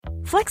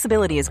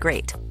Flexibility is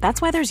great.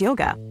 That's why there's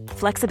yoga.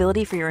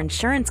 Flexibility for your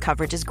insurance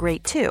coverage is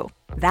great too.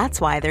 That's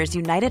why there's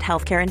United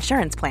Healthcare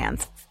Insurance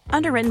Plans.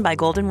 Underwritten by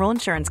Golden Rule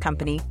Insurance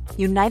Company,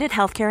 United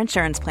Healthcare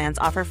Insurance Plans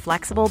offer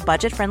flexible,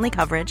 budget-friendly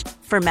coverage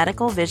for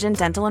medical, vision,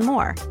 dental, and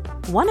more.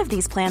 One of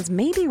these plans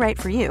may be right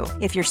for you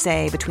if you're,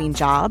 say, between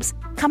jobs,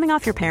 coming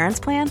off your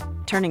parents' plan,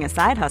 turning a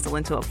side hustle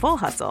into a full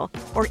hustle,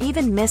 or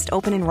even missed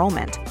open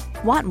enrollment.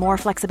 Want more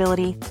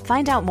flexibility?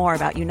 Find out more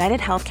about United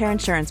Healthcare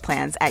Insurance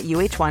Plans at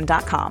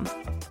uh1.com.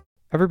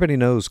 Everybody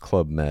knows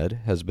Club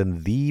Med has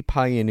been the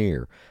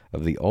pioneer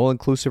of the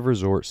all-inclusive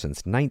resort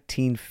since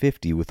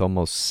 1950, with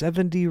almost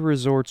 70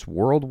 resorts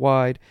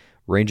worldwide,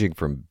 ranging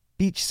from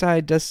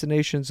beachside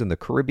destinations in the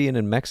Caribbean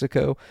and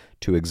Mexico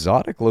to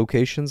exotic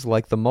locations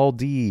like the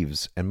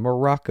Maldives and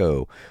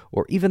Morocco,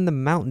 or even the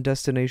mountain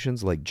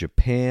destinations like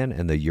Japan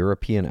and the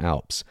European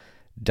Alps.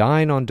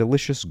 Dine on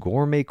delicious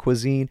gourmet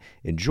cuisine,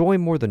 enjoy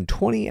more than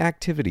 20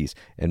 activities,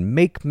 and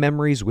make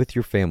memories with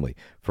your family.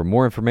 For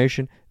more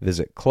information,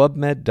 visit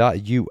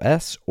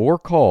clubmed.us or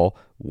call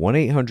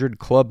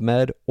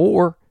 1-800-CLUB-MED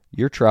or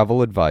your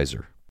travel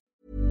advisor.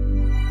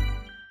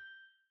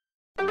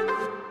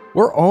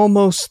 We're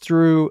almost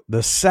through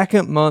the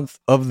second month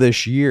of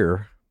this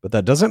year, but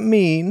that doesn't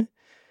mean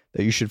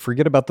that you should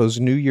forget about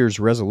those New Year's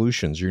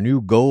resolutions, your new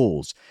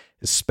goals,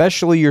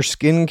 especially your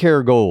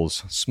skincare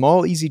goals.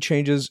 Small, easy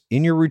changes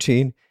in your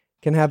routine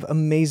can have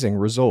amazing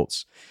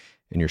results.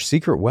 And your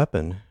secret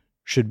weapon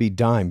should be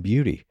Dime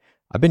Beauty.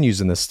 I've been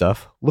using this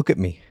stuff. Look at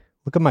me.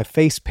 Look at my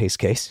face, Pace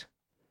Case.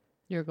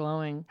 You're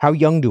glowing. How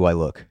young do I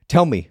look?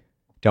 Tell me.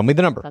 Tell me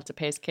the number. That's a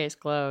Pace Case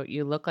glow.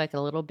 You look like a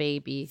little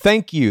baby.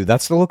 Thank you.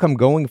 That's the look I'm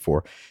going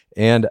for.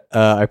 And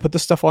I put the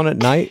stuff on at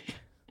night.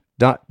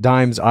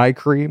 Dime's eye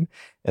cream.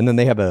 And then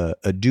they have a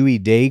dewy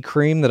day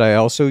cream that I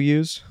also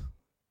use.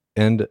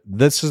 And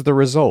this is the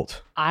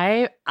result.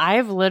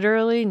 I've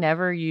literally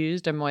never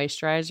used a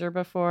moisturizer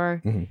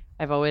before. Mm-hmm.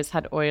 I've always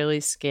had oily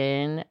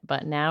skin,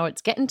 but now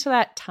it's getting to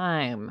that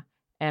time.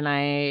 And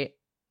I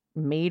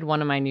made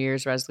one of my New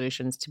Year's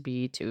resolutions to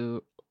be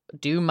to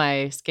do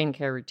my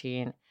skincare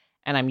routine.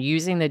 And I'm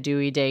using the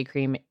dewy day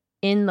cream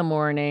in the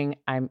morning.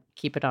 I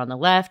keep it on the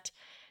left.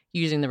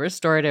 Using the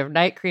restorative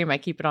night cream, I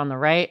keep it on the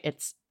right.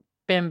 It's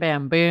bim,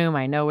 bam, boom.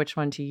 I know which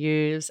one to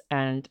use.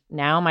 And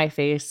now my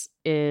face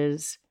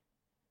is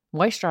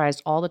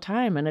moisturized all the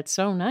time. And it's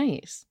so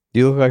nice.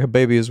 You look like a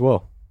baby as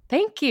well.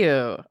 Thank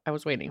you. I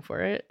was waiting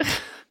for it.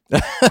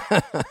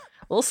 A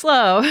little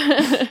slow.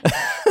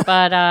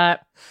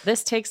 But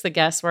this takes the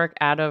guesswork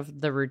out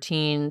of the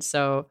routine.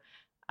 So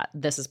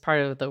this is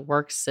part of the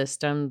work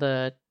system,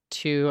 the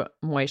 2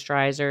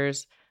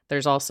 moisturizers.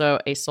 There's also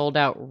a sold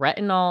out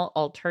retinol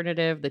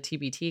alternative, the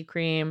TBT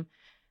cream.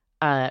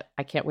 I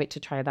can't wait to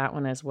try that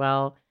one as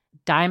well.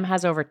 Dime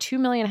has over 2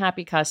 million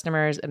happy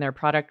customers, and their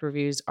product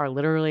reviews are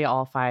literally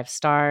all 5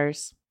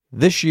 stars.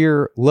 This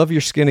year, love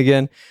your skin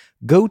again.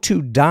 Go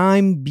to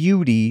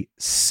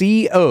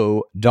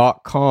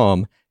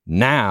dimebeautyco.com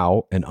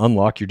now and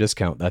unlock your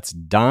discount. That's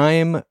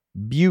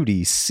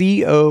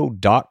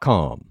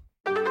dimebeautyco.com.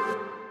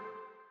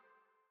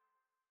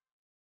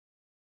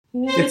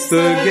 It's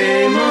the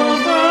Game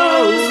of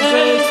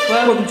Roses.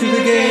 Welcome to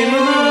the Game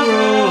of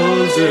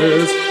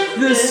Roses.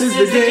 This is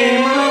the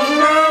Game of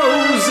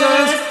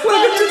Roses.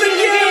 Welcome to the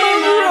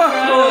Game of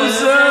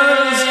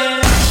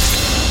Roses.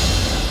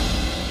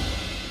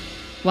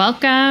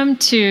 Welcome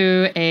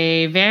to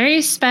a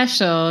very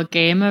special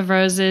Game of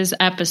Roses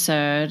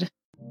episode.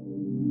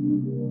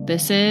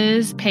 This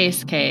is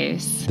Pace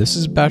Case. This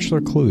is Bachelor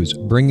Clues,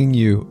 bringing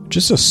you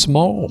just a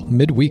small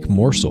midweek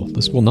morsel.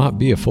 This will not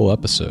be a full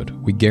episode.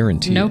 We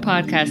guarantee. No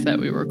podcast that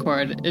we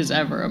record is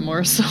ever a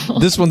morsel.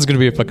 This one's going to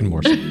be a fucking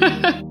morsel.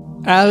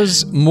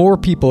 As more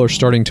people are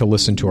starting to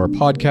listen to our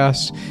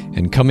podcast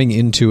and coming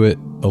into it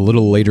a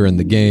little later in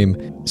the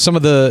game, some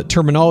of the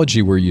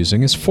terminology we're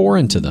using is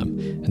foreign to them,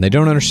 and they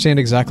don't understand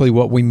exactly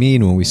what we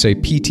mean when we say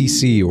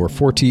PTC or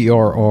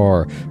 4TRR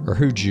or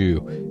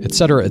Huju,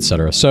 etc.,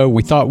 etc. So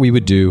we thought we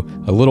would do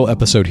a little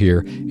episode here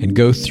and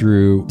go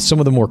through some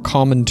of the more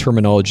common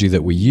terminology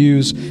that we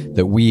use,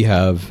 that we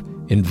have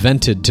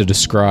invented to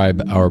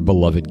describe our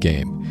beloved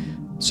game,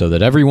 so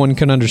that everyone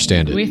can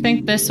understand it. We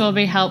think this will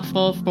be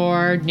helpful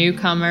for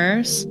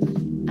newcomers,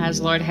 as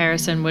Lord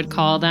Harrison would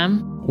call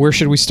them. Where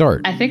should we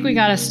start? I think we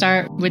got to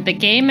start with the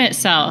game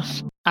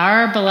itself.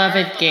 Our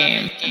beloved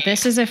game.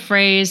 This is a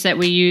phrase that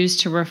we use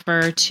to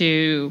refer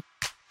to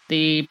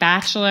the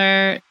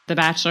Bachelor, the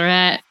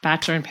Bachelorette,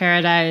 Bachelor in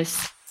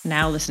Paradise,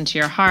 Now Listen to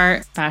Your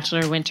Heart,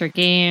 Bachelor Winter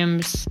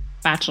Games,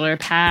 Bachelor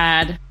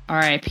Pad,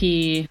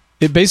 RIP.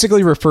 It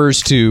basically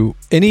refers to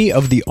any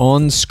of the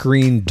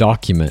on-screen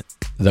document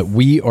that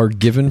we are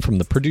given from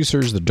the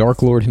producers, the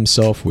Dark Lord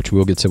himself, which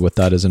we'll get to what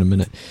that is in a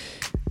minute.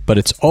 But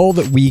it's all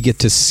that we get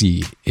to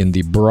see in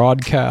the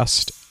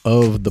broadcast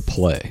of the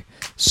play.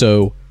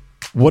 So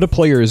what a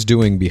player is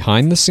doing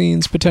behind the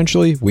scenes,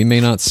 potentially, we may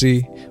not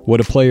see.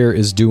 What a player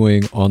is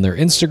doing on their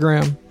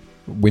Instagram,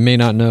 we may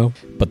not know.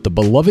 But the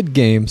beloved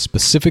game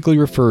specifically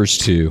refers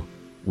to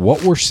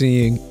what we're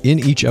seeing in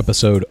each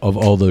episode of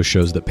all those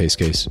shows that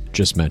Pacecase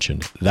just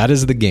mentioned. That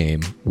is the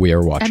game we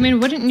are watching. I mean,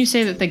 wouldn't you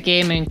say that the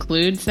game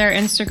includes their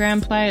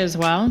Instagram play as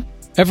well?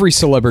 Every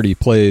celebrity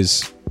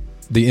plays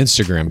the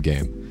Instagram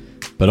game,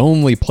 but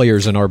only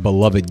players in our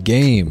beloved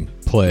game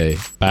play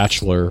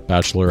Bachelor,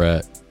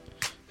 Bachelorette,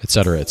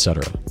 etc.,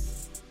 etc.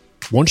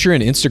 Once you're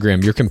in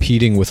Instagram, you're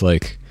competing with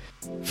like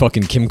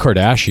fucking Kim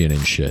Kardashian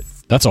and shit.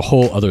 That's a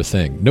whole other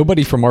thing.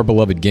 Nobody from our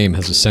beloved game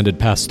has ascended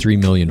past 3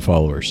 million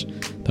followers.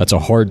 That's a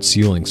hard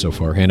ceiling so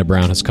far. Hannah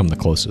Brown has come the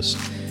closest.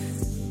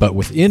 But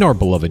within our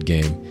beloved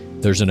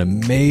game, there's an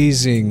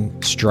amazing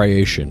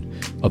striation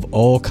of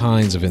all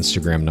kinds of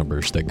Instagram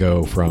numbers that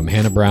go from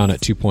Hannah Brown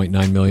at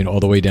 2.9 million all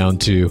the way down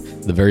to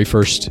the very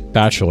first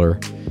Bachelor,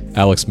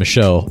 Alex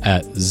Michelle,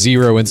 at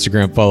 0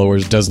 Instagram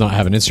followers, does not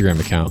have an Instagram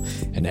account,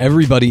 and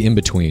everybody in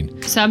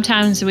between.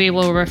 Sometimes we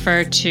will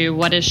refer to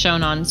what is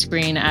shown on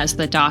screen as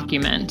the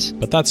document.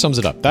 But that sums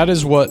it up. That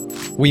is what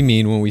we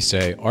mean when we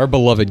say our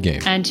beloved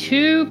game. And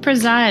who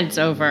presides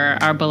over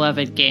our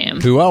beloved game?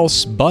 Who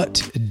else but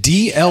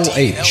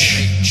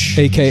DLH,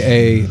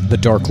 a.k.a. the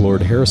Dark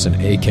Lord Harrison,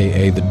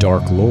 a.k.a. the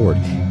Dark Lord,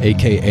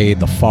 a.k.a.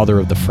 the father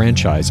of the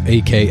franchise,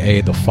 a.k.a.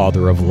 the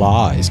father of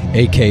lies,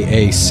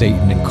 a.k.a.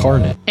 Satan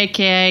incarnate,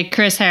 a.k.a.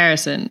 Chris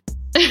Harrison.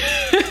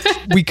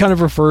 We kind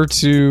of refer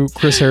to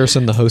Chris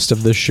Harrison, the host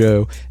of this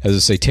show, as a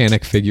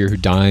satanic figure who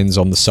dines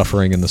on the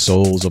suffering and the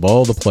souls of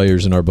all the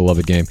players in our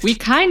beloved game. We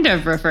kind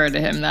of refer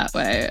to him that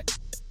way.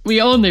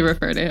 We only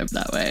refer to him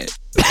that way.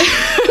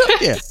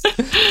 Yeah,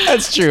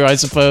 that's true, I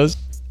suppose.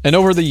 And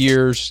over the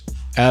years,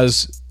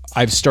 as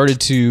I've started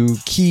to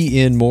key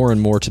in more and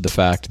more to the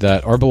fact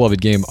that our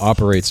beloved game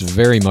operates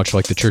very much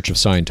like the Church of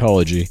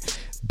Scientology,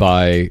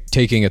 by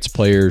taking its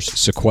players,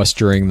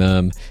 sequestering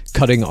them,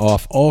 cutting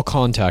off all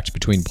contact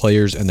between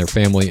players and their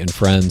family and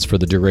friends for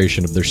the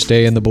duration of their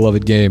stay in the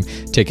beloved game,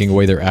 taking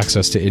away their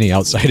access to any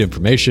outside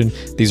information.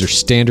 These are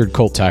standard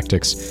cult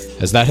tactics.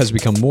 As that has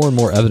become more and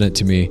more evident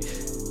to me,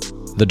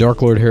 the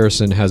Dark Lord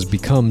Harrison has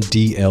become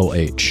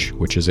DLH,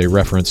 which is a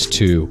reference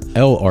to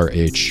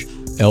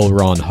LRH, L.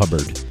 Ron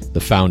Hubbard,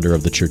 the founder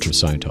of the Church of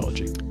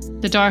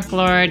Scientology. The Dark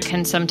Lord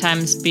can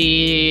sometimes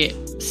be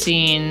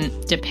seen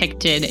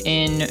depicted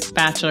in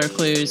Bachelor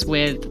Clues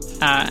with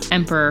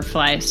Emperor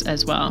Fleiss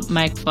as well.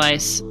 Mike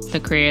Fleiss, the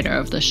creator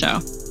of the show.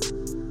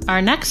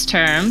 Our next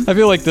term... I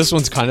feel like this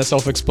one's kind of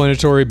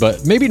self-explanatory,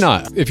 but maybe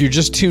not. If you're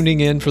just tuning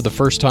in for the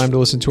first time to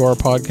listen to our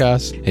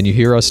podcast and you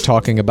hear us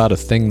talking about a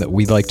thing that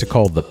we like to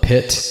call the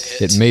pit,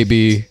 it may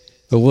be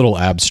a little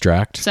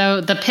abstract. So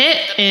the pit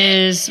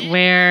is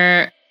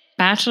where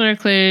Bachelor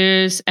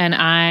Clues and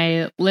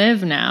I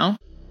live now.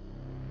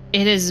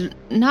 It is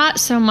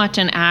not so much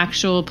an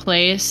actual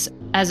place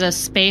as a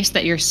space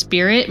that your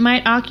spirit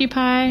might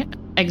occupy.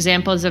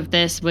 Examples of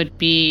this would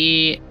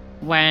be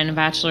when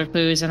Bachelor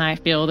Clues and I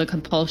feel the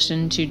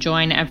compulsion to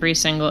join every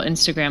single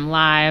Instagram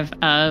live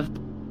of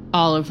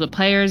all of the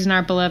players in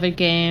our beloved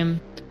game,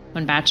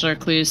 when Bachelor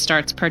Clues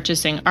starts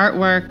purchasing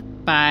artwork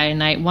by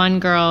Night 1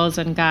 girls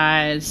and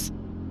guys.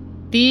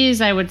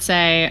 These, I would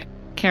say,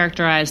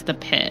 characterize the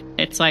pit.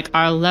 It's like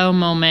our low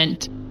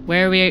moment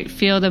where we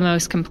feel the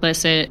most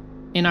complicit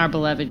in our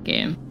beloved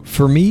game.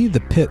 For me,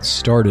 the pit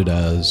started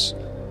as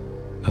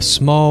a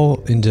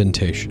small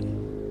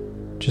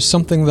indentation. Just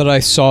something that I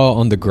saw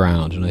on the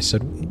ground, and I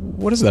said,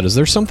 what is that? Is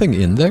there something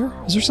in there?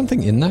 Is there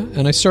something in that?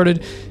 And I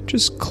started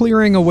just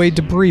clearing away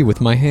debris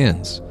with my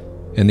hands.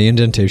 And the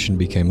indentation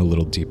became a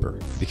little deeper.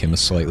 It became a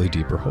slightly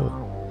deeper hole.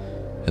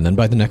 And then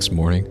by the next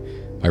morning,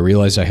 I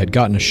realized I had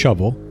gotten a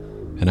shovel,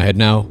 and I had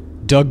now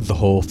dug the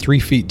hole 3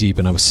 feet deep,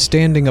 and I was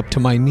standing up to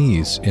my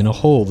knees in a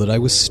hole that I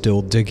was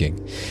still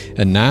digging.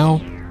 And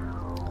now,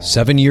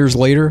 7 years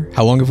later,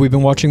 how long have we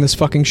been watching this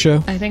fucking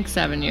show? I think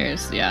 7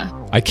 years, yeah.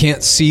 I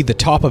can't see the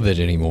top of it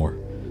anymore.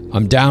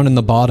 I'm down in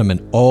the bottom,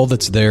 and all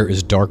that's there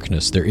is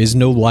darkness. There is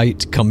no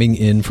light coming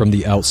in from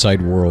the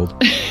outside world.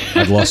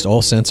 I've lost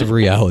all sense of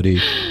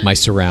reality, my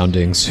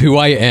surroundings, who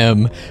I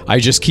am. I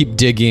just keep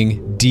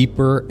digging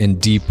deeper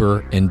and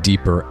deeper and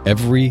deeper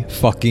every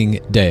fucking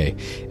day.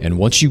 And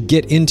once you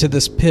get into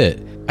this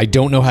pit, I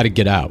don't know how to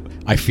get out.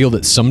 I feel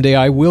that someday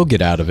I will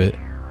get out of it.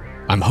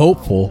 I'm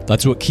hopeful.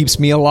 That's what keeps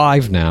me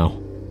alive now.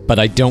 But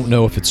I don't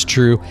know if it's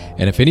true.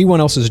 And if anyone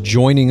else is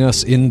joining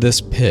us in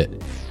this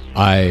pit,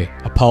 I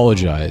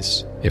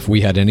apologize if we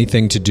had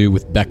anything to do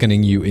with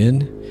beckoning you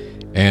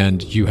in,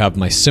 and you have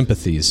my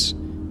sympathies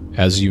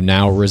as you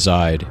now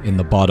reside in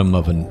the bottom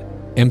of an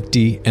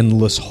empty,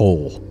 endless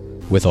hole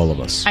with all of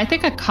us. I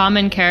think a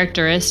common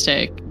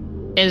characteristic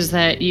is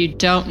that you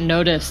don't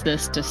notice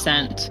this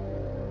descent.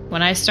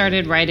 When I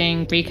started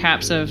writing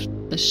recaps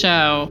of the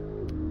show,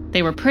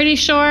 they were pretty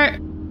short,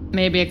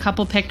 maybe a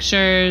couple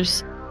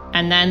pictures,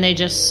 and then they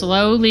just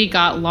slowly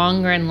got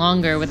longer and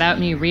longer without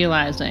me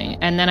realizing.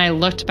 And then I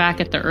looked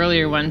back at the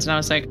earlier ones and I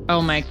was like, oh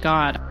my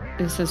God,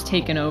 this has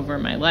taken over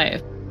my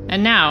life.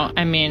 And now,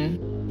 I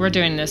mean, we're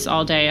doing this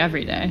all day,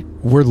 every day.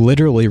 We're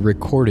literally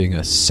recording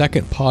a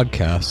second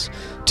podcast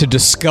to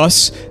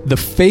discuss the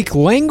fake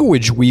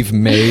language we've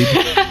made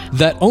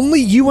that only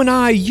you and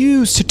I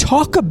use to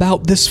talk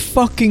about this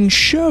fucking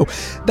show.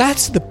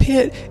 That's the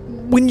pit.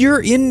 When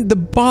you're in the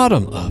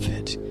bottom of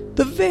it,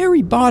 the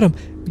very bottom,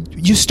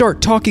 you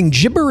start talking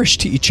gibberish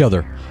to each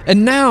other.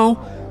 And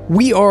now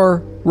we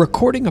are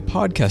recording a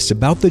podcast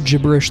about the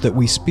gibberish that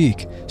we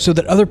speak so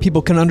that other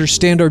people can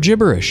understand our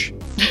gibberish.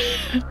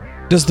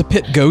 Does the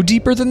pit go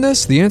deeper than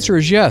this? The answer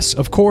is yes.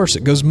 Of course,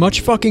 it goes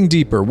much fucking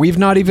deeper.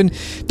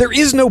 There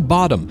is no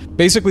bottom.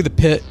 Basically, the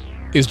pit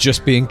is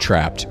just being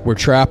trapped. We're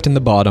trapped in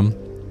the bottom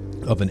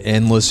of an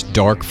endless,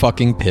 dark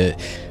fucking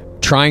pit,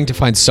 trying to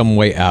find some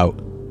way out,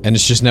 and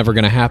it's just never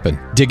going to happen.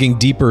 Digging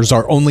deeper is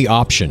our only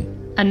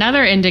option.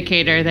 Another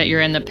indicator that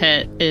you're in the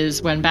pit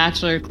is when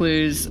Bachelor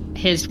Clues,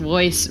 his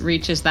voice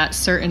reaches that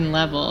certain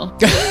level.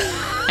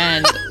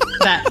 And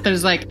that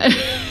there's like...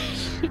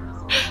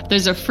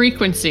 there's a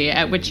frequency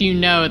at which you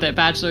know that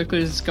Bachelor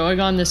Clues is going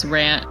on this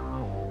rant,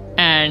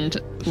 and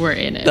we're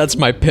in it. That's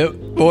my pit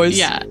voice?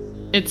 Yeah.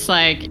 It's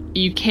like,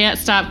 you can't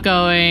stop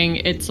going.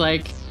 It's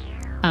like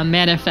a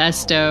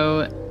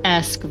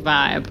manifesto-esque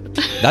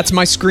vibe. That's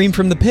my scream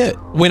from the pit.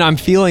 When I'm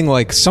feeling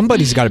like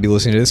somebody's got to be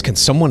listening to this, can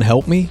someone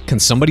help me? Can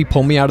somebody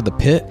pull me out of the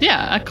pit?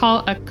 Yeah, a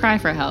cry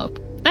for help.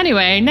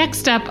 Anyway,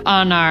 next up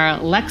on our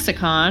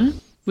lexicon,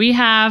 we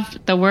have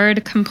the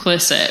word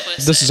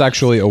complicit. This is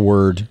actually a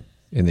word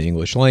in the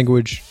English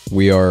language.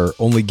 We are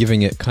only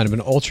giving it kind of an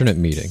alternate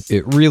meaning.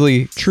 It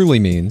really, truly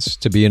means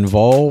to be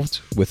involved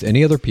with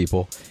any other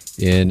people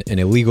in an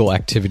illegal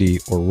activity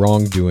or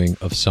wrongdoing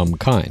of some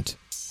kind.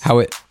 How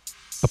it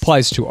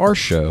applies to our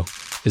show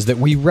is that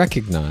we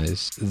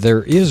recognize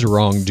there is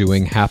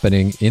wrongdoing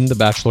happening in the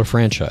Bachelor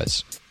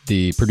franchise.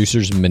 The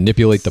producers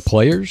manipulate the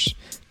players.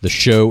 The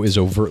show is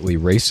overtly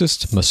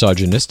racist,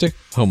 misogynistic,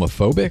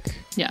 homophobic.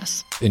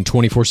 Yes. In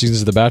 24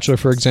 seasons of The Bachelor,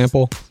 for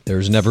example,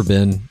 there's never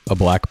been a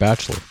black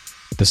bachelor.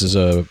 This is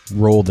a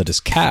role that is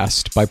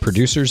cast by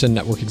producers and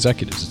network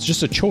executives. It's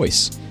just a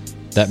choice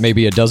that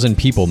maybe a dozen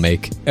people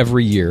make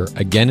every year,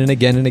 again and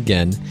again and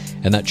again,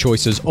 and that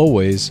choice is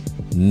always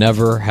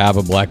never have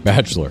a black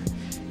bachelor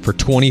for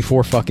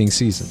 24 fucking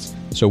seasons.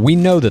 So we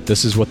know that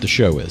this is what the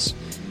show is,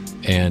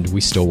 and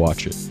we still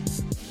watch it.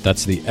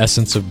 That's the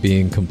essence of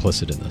being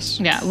complicit in this.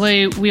 Yeah,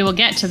 we will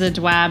get to the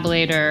DWAB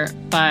later,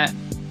 but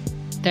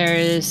there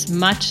is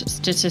much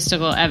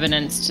statistical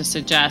evidence to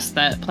suggest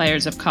that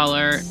players of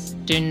color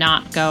do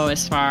not go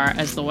as far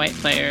as the white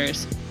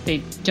players. They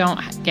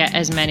don't get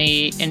as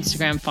many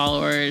Instagram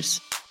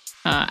followers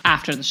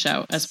after the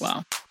show as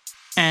well.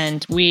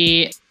 And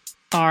we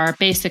are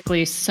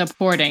basically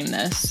supporting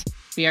this.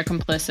 We are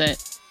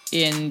complicit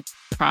in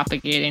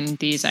propagating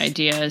these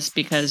ideas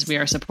because we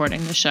are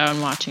supporting the show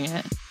and watching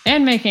it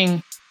and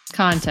making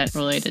content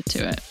related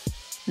to it.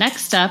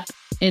 Next up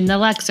in the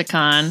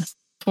lexicon,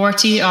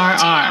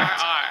 4TRR.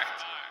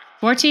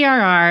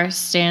 4TRR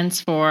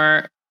stands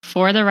for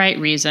the right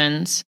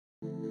reasons.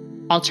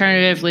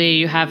 Alternatively,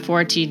 you have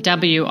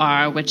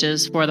 4TWR, which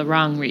is for the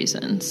wrong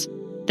reasons.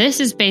 This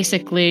is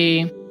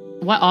basically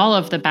what all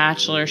of the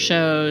Bachelor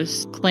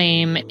shows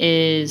claim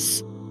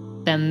is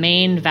the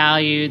main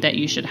value that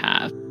you should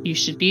have. You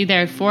should be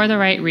there for the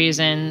right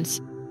reasons.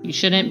 You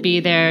shouldn't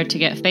be there to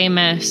get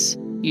famous.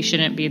 You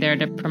shouldn't be there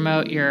to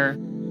promote your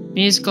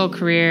musical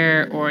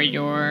career or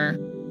your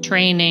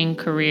training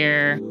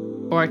career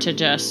or to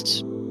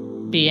just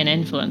be an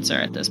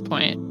influencer at this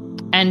point.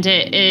 And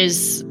it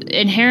is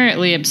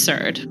inherently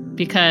absurd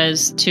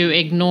because to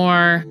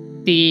ignore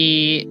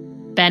the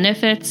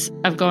benefits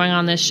of going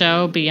on this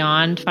show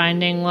beyond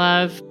finding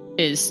love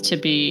is to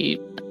be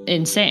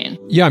insane.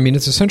 Yeah, I mean,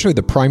 it's essentially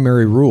the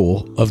primary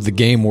rule of the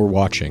game we're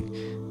watching.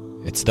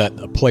 It's that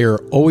a player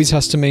always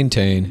has to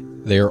maintain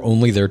they are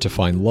only there to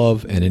find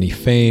love, and any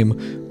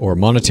fame or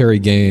monetary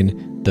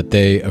gain that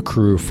they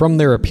accrue from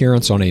their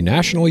appearance on a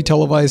nationally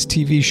televised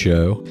TV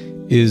show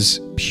is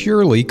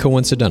purely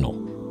coincidental.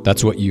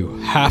 That's what you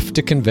have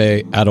to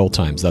convey at all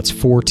times. That's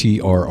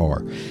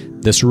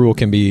 4TRR. This rule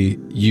can be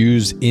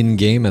used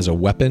in-game as a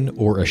weapon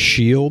or a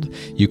shield.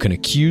 You can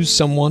accuse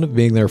someone of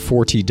being there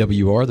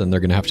 4TWR, then they're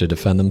going to have to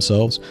defend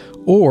themselves.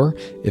 Or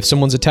if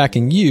someone's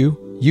attacking you,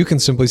 you can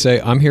simply say,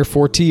 I'm here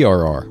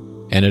 4TRR.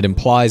 And it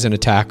implies an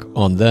attack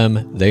on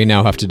them. They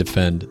now have to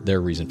defend their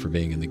reason for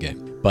being in the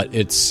game. But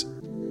it's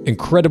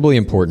incredibly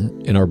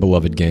important in our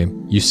beloved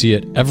game. You see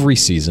it every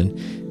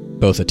season,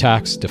 both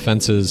attacks,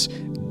 defenses.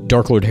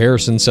 Dark Lord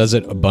Harrison says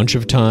it a bunch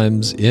of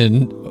times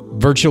in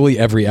virtually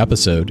every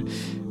episode.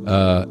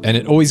 And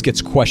it always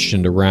gets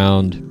questioned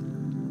around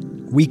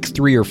week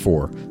 3 or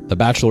 4. The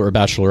Bachelor or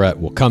Bachelorette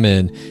will come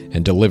in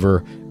and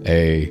deliver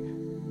a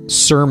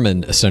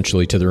sermon,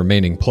 essentially, to the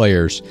remaining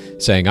players,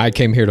 saying, I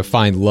came here to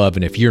find love,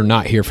 and if you're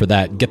not here for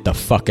that, get the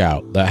fuck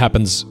out. That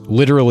happens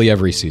literally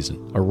every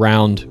season,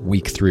 around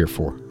week 3 or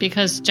 4.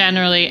 Because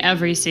generally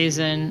every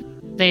season,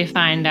 they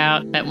find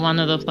out that one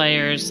of the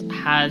players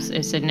has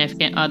a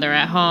significant other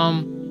at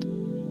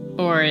home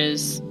or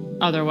is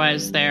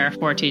otherwise there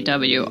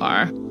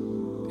 4TWR.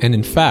 And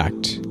in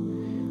fact,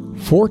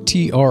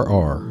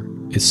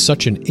 4TRR is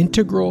such an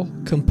integral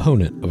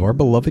component of our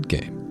beloved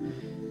game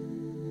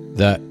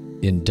that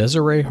in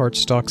Desiree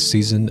Hartstock's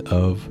season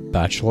of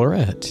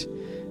Bachelorette.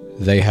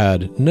 They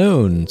had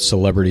known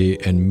celebrity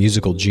and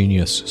musical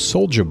genius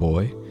Soulja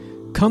Boy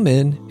come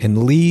in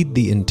and lead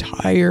the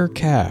entire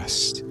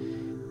cast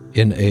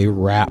in a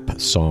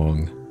rap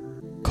song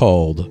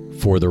called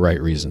For the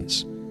Right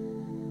Reasons.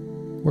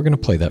 We're going to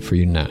play that for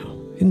you now.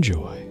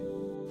 Enjoy.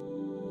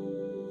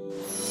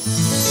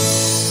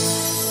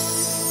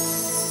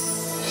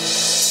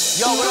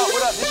 Yo,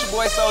 what up? This your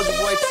boy Soulja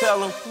Boy,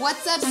 tell him.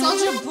 What's up,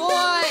 Soulja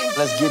Boy?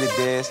 Let's get it,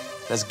 Des.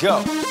 Let's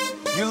go.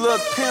 You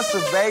look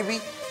pensive, baby.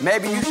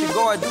 Maybe you should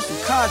go and do some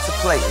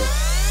contemplating.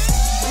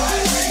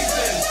 Right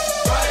reasons,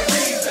 right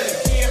reasons.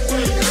 Can't be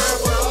a girl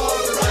for all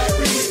the right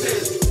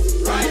reasons.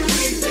 Right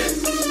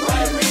reasons,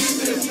 right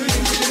reasons.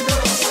 Can't be a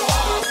girl for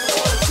all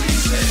the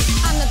reasons.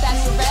 I'm the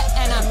Bachelorette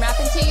and I'm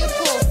rapping to you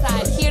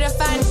poolside. Here to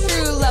find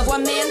true love,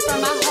 one man for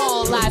my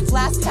whole life.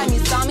 Last time you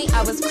saw me,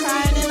 I was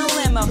crying in a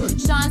limo.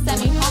 Sean sent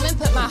me home and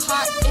put my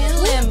heart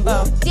in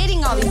limbo.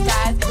 Dating all these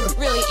guys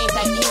really ain't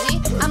that easy.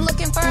 I'm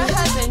looking for a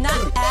husband, not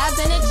abs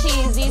and a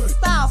cheesy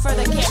smile for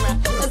the camera.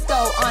 Let's go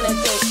on a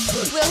date.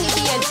 Will he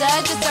be a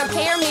judge, just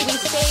okay, or maybe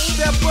stage?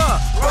 Step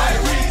up.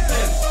 Right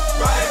reasons,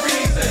 right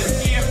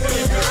reasons. Can't be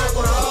a girl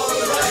for all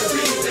the right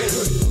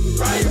reasons.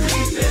 Right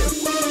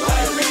reasons,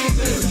 right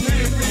reasons.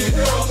 Can't be a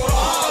girl for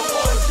all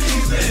the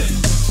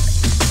reasons.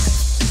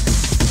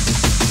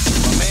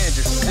 My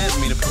manager sent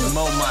me to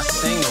promote my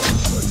single.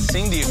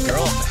 Sing to your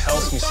girl if it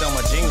helps me sell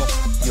my jingle.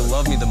 You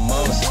love me the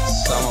most,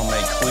 some will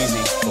make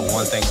queasy, but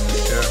one thing's for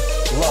sure,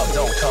 love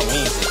don't come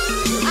easy.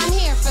 I'm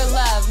here for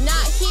love,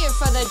 not here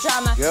for the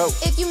drama. Yo.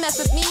 If you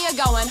mess with me, you're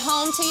going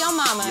home to your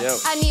mama. Yo.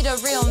 I need a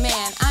real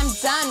man, I'm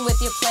done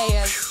with your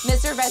players.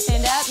 Mr. Right,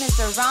 stand up,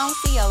 Mr. Wrong,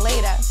 see you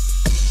later.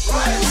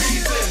 Right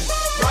reasons,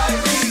 right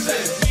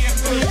reasons.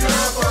 Can't be a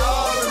girl for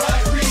all the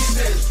right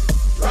reasons.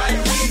 Right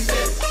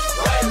reasons,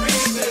 right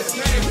reasons.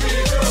 Can't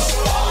be a girl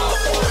for all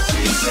the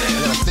reasons.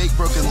 I got a fake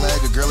broken leg,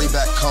 a girly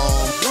back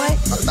home. What?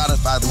 I thought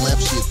if I'd limp,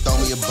 she'd throw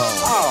me a bone.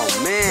 Oh,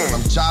 man.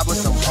 I'm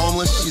jobless, I'm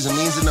homeless, she's a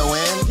means to no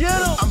end. Get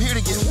him. I'm here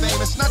to get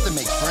famous, not to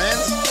make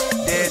friends.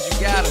 Des,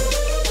 you got him.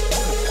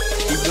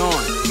 Keep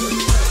going.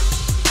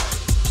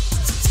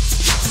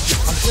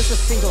 I'm just a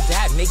single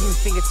dad, making you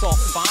think it's all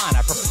fine.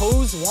 I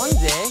propose one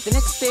day, the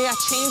next day I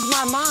change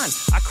my mind.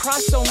 I cry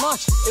so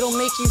much, it'll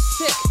make you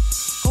sick.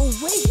 Oh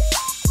wait,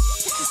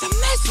 this is a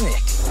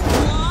Mesnick.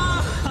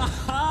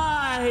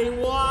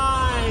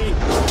 Why?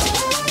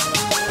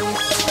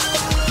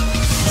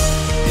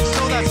 And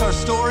so that's our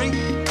story.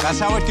 That's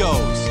how it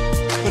goes.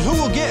 But who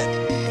will get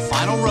the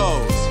final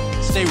rose?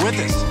 Stay with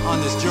us on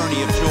this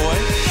journey of joy.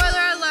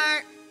 Spoiler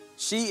alert.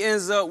 She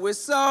ends up with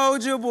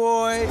Soulja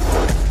Boy.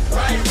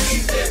 Right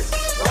reasons,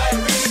 right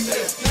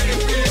reasons.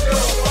 Can't be a girl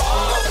for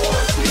all the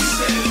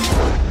reasons.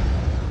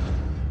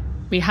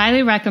 We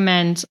highly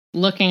recommend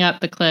looking up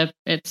the clip.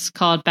 It's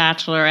called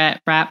Bachelorette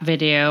Rap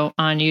Video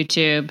on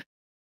YouTube.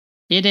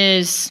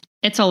 It's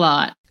a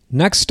lot.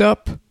 Next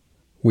up,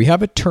 we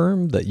have a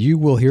term that you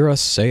will hear us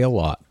say a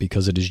lot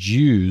because it is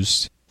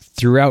used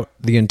throughout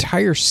the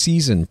entire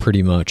season,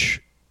 pretty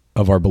much,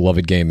 of our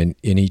beloved game in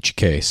each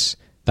case.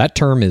 That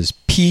term is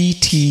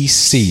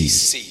PTC,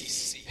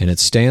 and it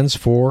stands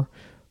for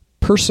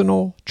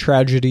Personal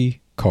Tragedy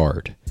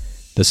Card.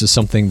 This is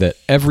something that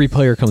every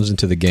player comes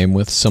into the game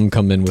with. Some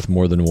come in with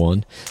more than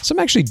one. Some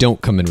actually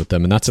don't come in with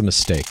them, and that's a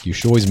mistake. You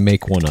should always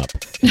make one up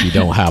if you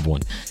don't have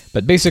one.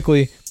 But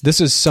basically,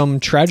 this is some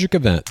tragic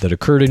event that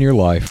occurred in your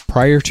life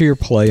prior to your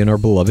play in our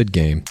beloved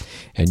game,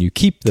 and you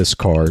keep this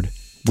card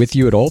with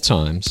you at all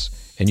times,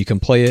 and you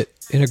can play it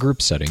in a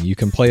group setting. You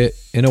can play it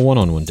in a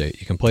one-on-one date.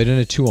 You can play it in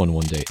a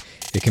two-on-one date.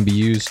 It can be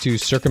used to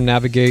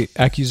circumnavigate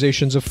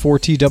accusations of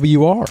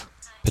 4TWR,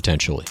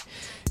 potentially.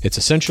 It's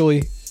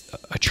essentially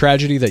a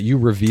tragedy that you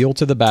reveal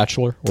to the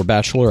bachelor or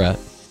bachelorette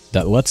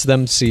that lets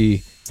them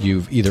see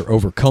you've either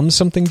overcome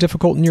something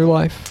difficult in your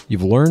life,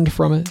 you've learned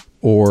from it,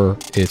 or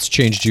it's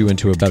changed you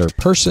into a better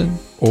person,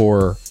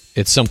 or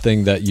it's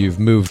something that you've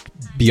moved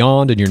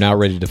beyond and you're now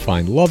ready to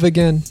find love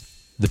again.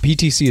 The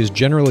PTC is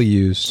generally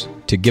used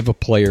to give a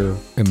player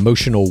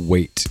emotional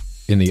weight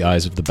in the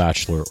eyes of the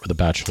bachelor or the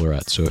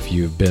bachelorette. So if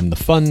you've been the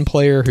fun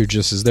player who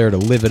just is there to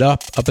live it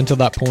up until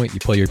that point,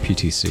 you play your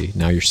PTC.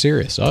 Now you're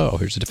serious. Oh,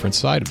 here's a different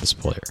side of this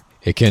player.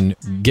 It can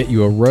get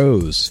you a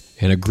rose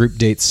in a group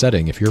date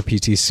setting if your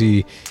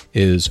PTC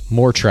is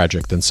more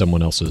tragic than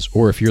someone else's,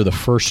 or if you're the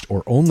first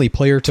or only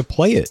player to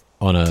play it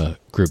on a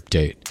group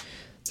date.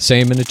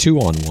 Same in a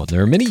two-on-one.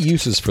 There are many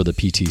uses for the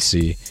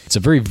PTC. It's a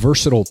very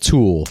versatile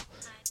tool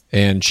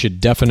and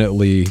should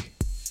definitely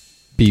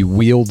be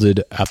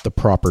wielded at the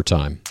proper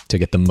time to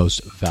get the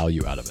most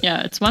value out of it.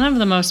 Yeah, it's one of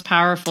the most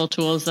powerful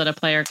tools that a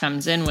player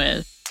comes in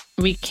with.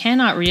 We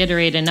cannot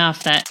reiterate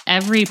enough that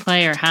every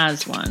player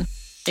has one.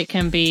 It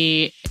can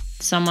be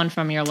someone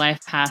from your life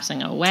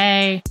passing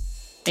away.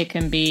 It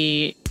can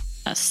be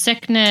a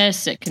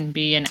sickness. It can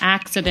be an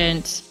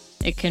accident.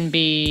 It can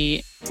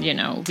be,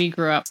 we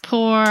grew up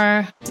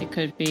poor. It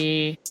could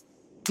be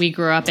We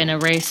grew up in a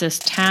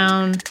racist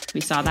town.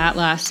 We saw that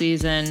last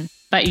season.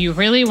 But you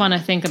really want to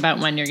think about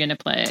when you're going to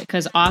play it,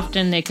 because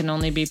often they can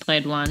only be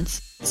played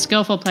once.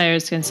 Skillful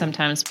players can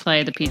sometimes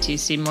play the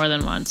PTC more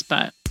than once,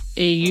 but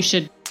you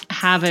should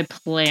have a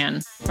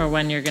plan for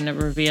when you're going to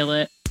reveal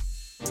it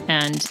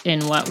and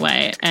in what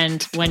way.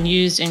 And when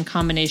used in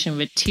combination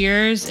with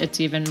tiers, it's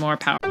even more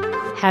powerful.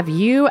 Have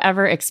you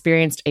ever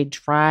experienced a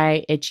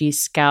dry, itchy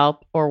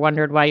scalp or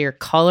wondered why your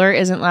color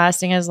isn't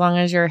lasting as long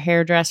as your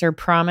hairdresser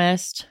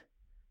promised?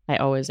 I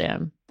always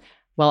am.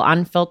 Well,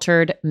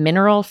 unfiltered,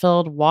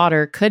 mineral-filled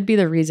water could be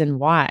the reason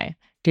why.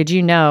 Did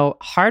you know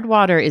hard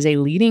water is a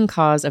leading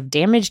cause of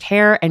damaged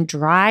hair and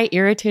dry,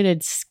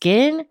 irritated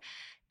skin?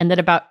 And that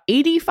about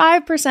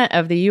 85%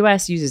 of the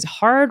U.S. uses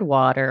hard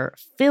water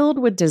filled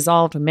with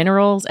dissolved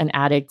minerals and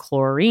added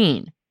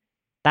chlorine.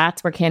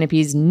 That's where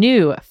Canopy's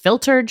new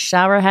filtered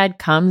showerhead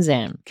comes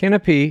in.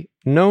 Canopy,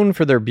 known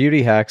for their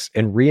beauty hacks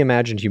and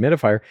reimagined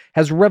humidifier,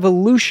 has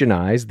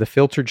revolutionized the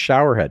filtered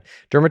showerhead.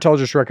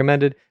 Dermatologists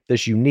recommended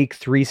this unique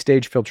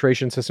 3-stage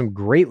filtration system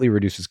greatly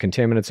reduces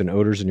contaminants and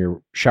odors in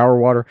your shower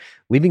water,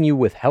 leaving you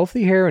with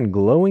healthy hair and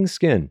glowing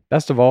skin.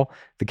 Best of all,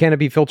 the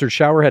Canopy filtered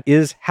showerhead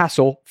is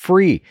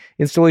hassle-free.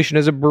 Installation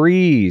is a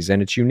breeze,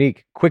 and its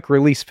unique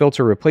quick-release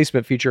filter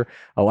replacement feature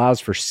allows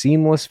for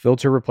seamless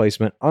filter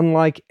replacement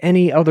unlike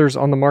any others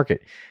on the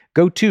market.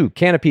 Go to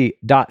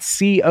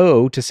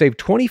canopy.co to save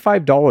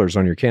 $25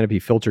 on your Canopy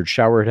filtered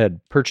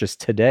showerhead purchase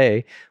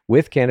today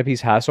with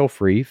Canopy's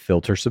hassle-free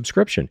filter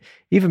subscription.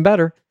 Even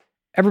better,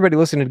 everybody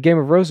listening to Game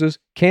of Roses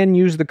can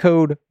use the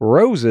code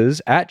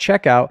ROSES at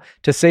checkout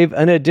to save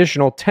an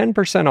additional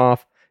 10%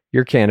 off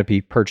your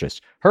Canopy purchase.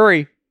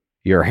 Hurry,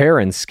 your hair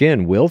and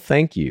skin will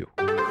thank you.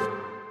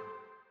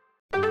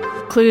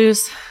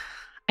 Clues.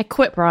 I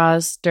quit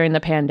bras during the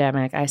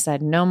pandemic. I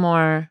said no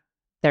more.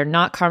 They're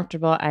not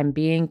comfortable. I'm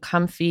being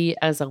comfy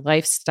as a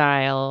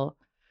lifestyle.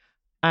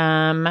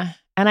 And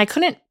I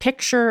couldn't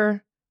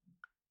picture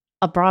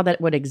a bra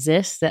that would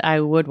exist that I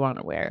would want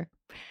to wear.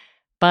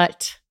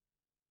 But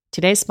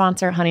today's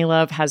sponsor, Honey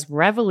Love, has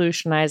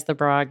revolutionized the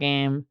bra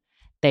game.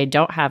 They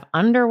don't have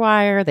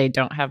underwire. They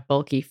don't have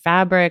bulky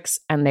fabrics.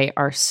 And they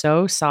are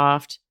so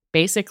soft.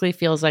 Basically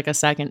feels like a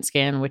second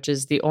skin, which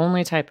is the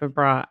only type of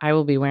bra I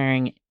will be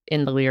wearing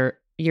in the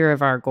year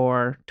of our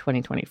GOR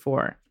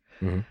 2024.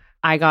 Mm-hmm.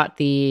 I got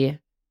the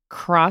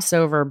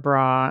crossover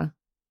bra,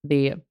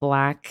 the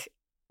black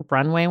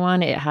runway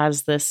one. It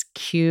has this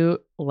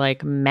cute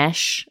like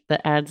mesh that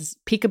adds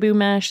peekaboo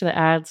mesh that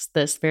adds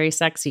this very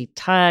sexy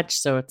touch.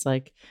 So it's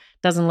like,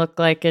 doesn't look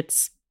like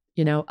it's,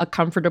 you know, a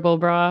comfortable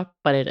bra,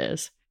 but it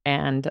is.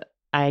 And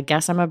I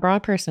guess I'm a bra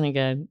person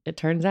again, it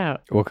turns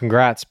out. Well,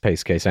 congrats,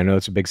 Pace Case. I know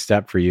it's a big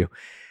step for you.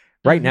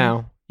 Right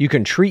now, you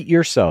can treat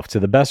yourself to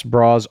the best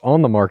bras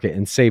on the market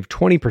and save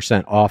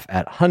 20% off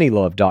at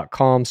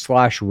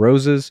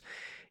honeylove.com/roses.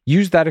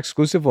 Use that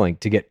exclusive link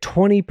to get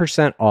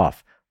 20%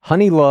 off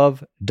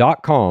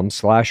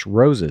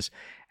honeylove.com/roses.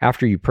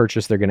 After you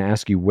purchase, they're going to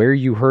ask you where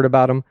you heard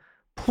about them.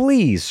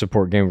 Please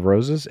support Game of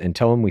Roses and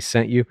tell them we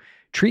sent you.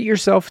 Treat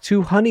yourself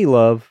to Honey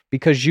Love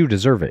because you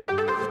deserve it.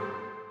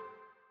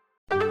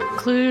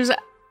 Clues.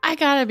 I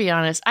gotta be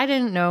honest, I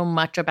didn't know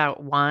much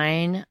about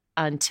wine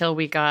until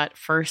we got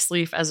First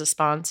Leaf as a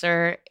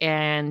sponsor.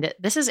 And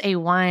this is a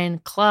wine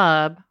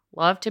club.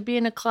 Love to be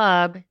in a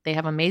club. They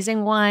have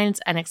amazing wines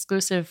and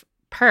exclusive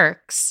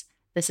perks.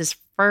 This is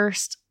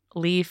First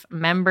Leaf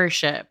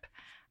membership.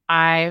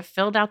 I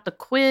filled out the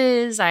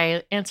quiz.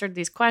 I answered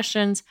these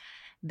questions.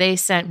 They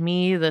sent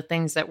me the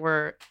things that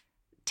were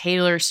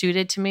tailor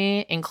suited to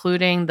me,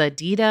 including the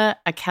Dita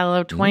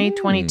Akello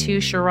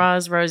 2022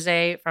 Shiraz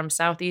Rosé from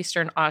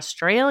Southeastern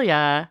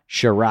Australia.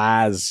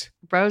 Shiraz.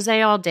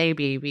 Rosé all day,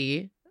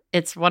 baby.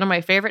 It's one of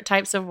my favorite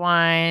types of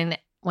wine.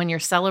 When you're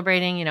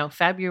celebrating, you know,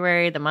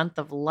 February, the month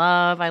of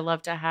love, I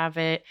love to have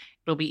it.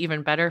 It'll be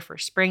even better for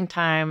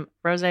springtime.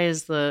 Rosé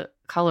is the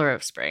color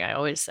of spring, I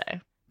always say.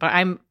 But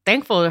I'm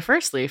thankful to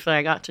First Leaf that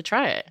I got to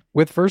try it.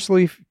 With First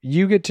Leaf,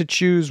 you get to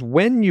choose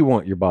when you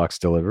want your box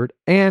delivered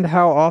and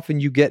how often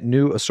you get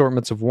new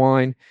assortments of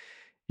wine.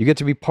 You get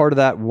to be part of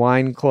that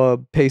wine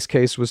club Pace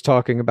Case was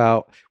talking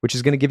about, which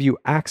is going to give you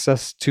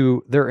access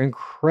to their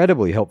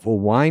incredibly helpful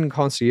wine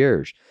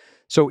concierge.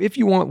 So if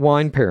you want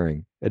wine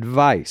pairing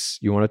advice,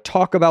 you want to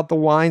talk about the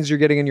wines you're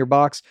getting in your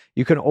box,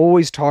 you can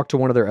always talk to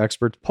one of their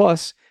experts.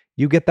 Plus,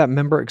 you get that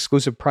member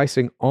exclusive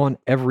pricing on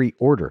every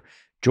order.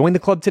 Join the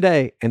club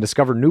today and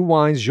discover new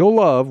wines you'll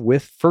love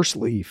with First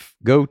Leaf.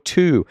 Go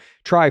to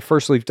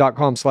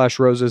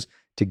tryfirstleaf.com/roses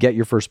to get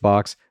your first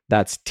box.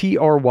 That's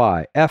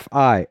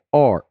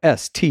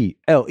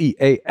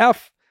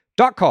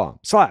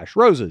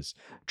tryfirstleaf.com/roses.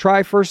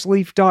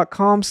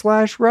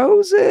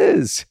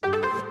 Tryfirstleaf.com/roses.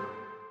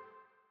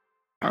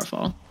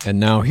 Powerful.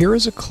 And now here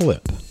is a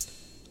clip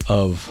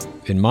of,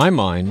 in my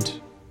mind,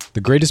 the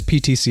greatest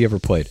PTC ever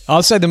played.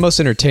 I'll say the most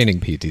entertaining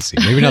PTC.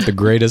 Maybe not the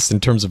greatest in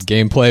terms of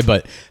gameplay,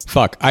 but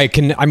fuck,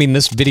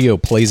 this video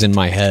plays in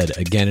my head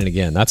again and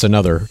again. That's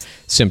another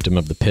symptom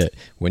of the pit.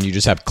 When you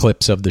just have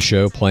clips of the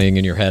show playing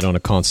in your head on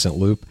a constant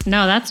loop.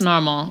 No, that's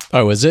normal.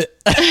 Oh, is it?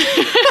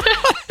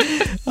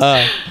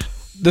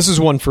 This is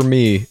one for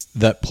me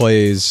that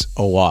plays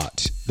a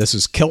lot. This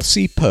is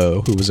Kelsey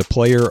Poe, who was a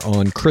player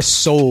on Chris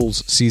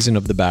Soule's season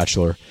of The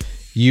Bachelor,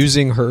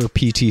 using her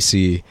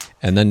PTC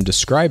and then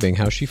describing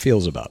how she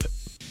feels about it.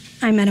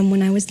 I met him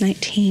when I was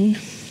 19.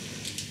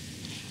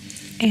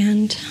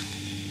 And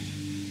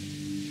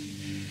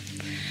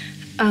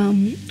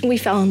we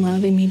fell in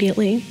love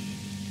immediately.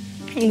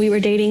 We were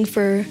dating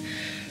for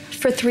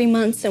 3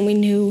 months, and we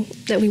knew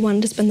that we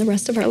wanted to spend the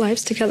rest of our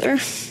lives together.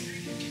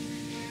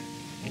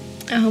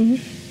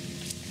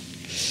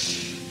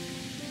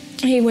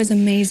 He was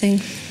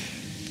amazing,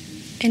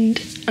 and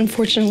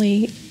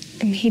unfortunately,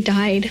 he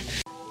died.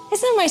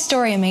 Isn't my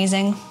story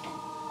amazing?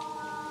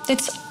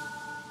 It's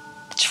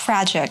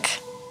tragic,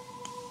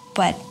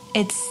 but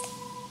it's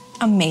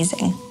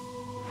amazing.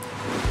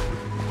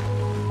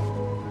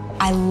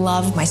 I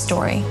love my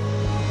story.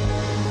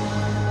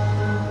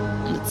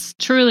 It's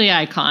truly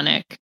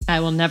iconic.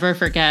 I will never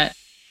forget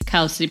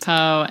Kelsey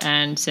Poe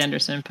and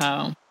Sanderson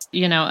Poe.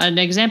 You know, an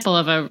example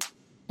of a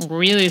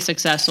really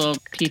successful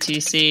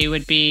PTC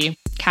would be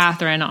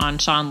Catherine on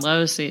Sean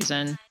Lowe's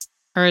season.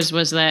 Hers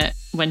was that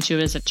when she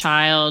was a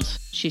child,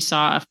 she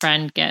saw a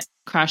friend get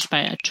crushed by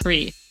a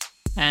tree.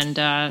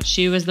 And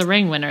she was the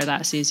ring winner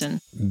that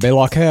season.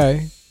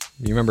 Belaké,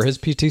 you remember his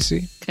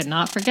PTC? Could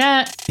not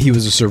forget. He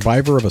was a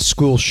survivor of a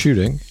school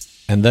shooting.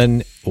 And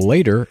then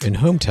later, in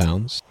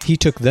Hometowns, he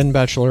took then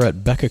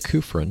Bachelorette Becca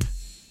Kufrin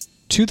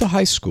to the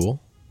high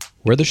school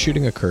where the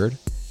shooting occurred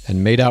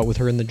and made out with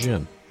her in the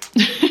gym.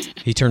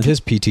 He turned his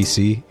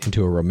PTC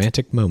into a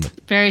romantic moment.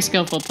 Very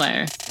skillful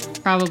player.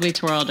 Probably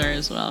twirled her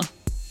as well.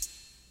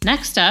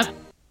 Next up,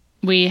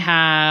 we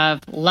have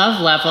love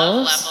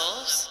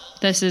levels.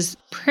 This is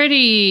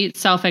pretty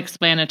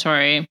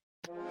self-explanatory,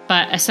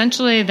 but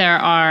essentially there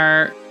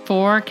are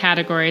 4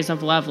 categories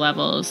of love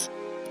levels.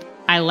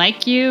 I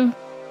like you.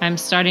 I'm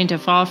starting to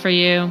fall for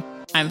you.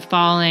 I'm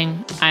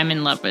falling. I'm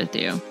in love with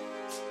you.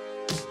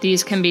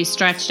 These can be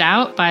stretched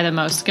out by the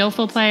most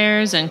skillful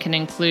players and can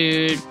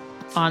include,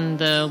 on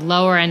the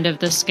lower end of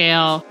the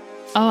scale,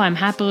 oh, I'm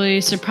happily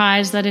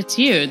surprised that it's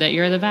you, that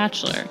you're the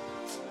Bachelor.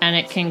 And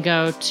it can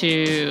go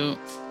to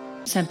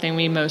something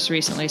we most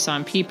recently saw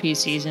in PP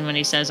season when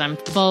he says, I'm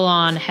full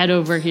on head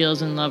over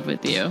heels in love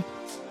with you.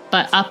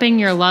 But upping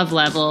your love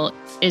level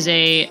is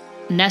a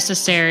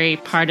necessary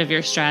part of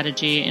your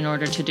strategy in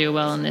order to do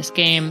well in this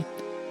game.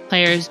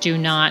 Players do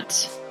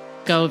not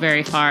go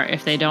very far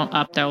if they don't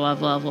up their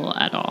love level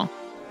at all.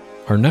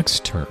 Our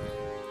next term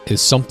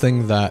is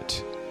something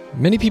that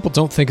many people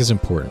don't think is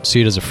important,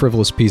 see it as a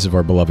frivolous piece of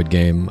our beloved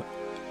game.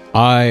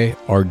 I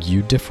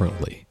argue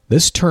differently.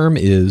 This term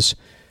is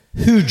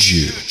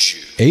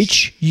Huju.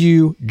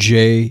 H-U-J-U.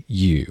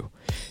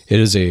 It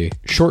is a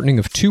shortening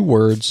of 2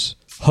 words,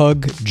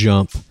 hug,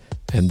 jump,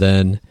 and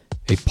then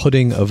a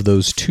putting of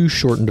those 2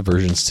 shortened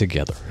versions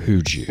together,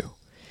 Huju.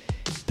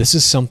 This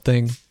is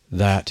something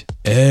that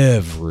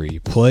every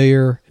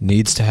player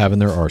needs to have in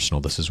their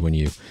arsenal. This is when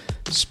you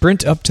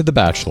sprint up to the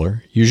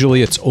Bachelor.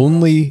 Usually it's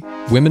only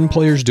women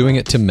players doing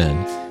it to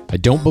men. I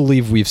don't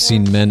believe we've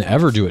seen men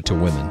ever do it to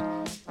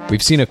women.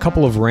 We've seen a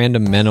couple of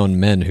random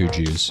men-on-men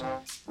Hujus.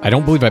 I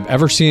don't believe I've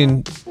ever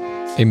seen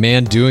a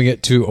man doing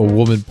it to a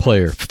woman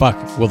player.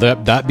 Fuck, will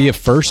that be a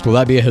first? Will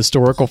that be a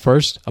historical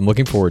first? I'm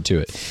looking forward to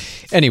it.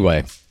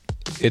 Anyway,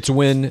 it's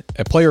when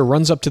a player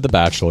runs up to the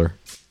Bachelor.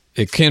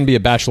 It can be a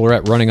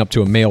bachelorette running up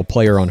to a male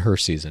player on her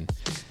season.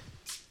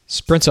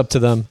 Sprints up to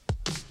them,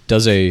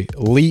 does a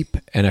leap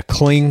and a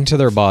cling to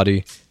their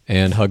body,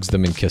 and hugs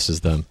them and kisses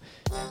them.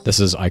 This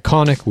is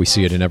iconic. We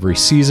see it in every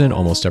season.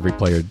 Almost every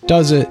player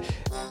does it.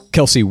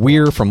 Kelsey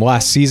Weir from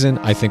last season,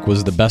 I think,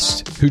 was the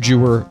best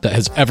Hujuer that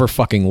has ever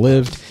fucking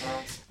lived.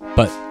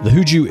 But the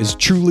Huju is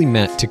truly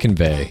meant to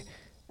convey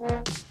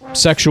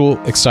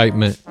sexual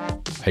excitement.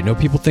 I know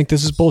people think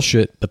this is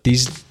bullshit, but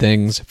these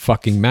things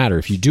fucking matter.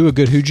 If you do a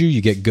good Huju,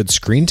 you get good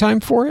screen time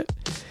for it.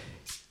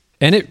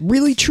 And it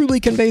really, truly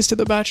conveys to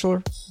the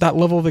Bachelor that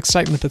level of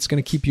excitement that's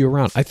going to keep you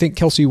around. I think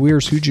Kelsey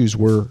Weir's Hujus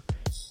were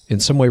in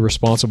some way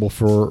responsible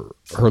for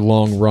her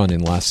long run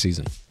in last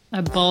season.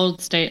 A bold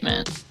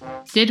statement.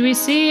 Did we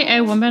see a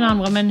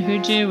woman-on-woman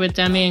Huju with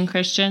Demi and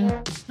Christian?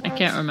 I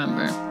can't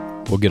remember.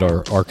 We'll get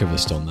our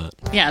archivist on that.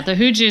 Yeah, the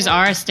Hujus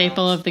are a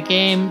staple of the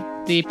game.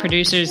 The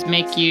producers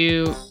make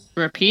you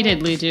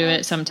repeatedly do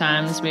it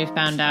sometimes. We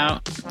found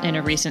out in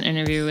a recent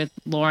interview with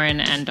Lauren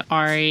and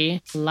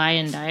Ari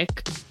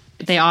Leyendyke.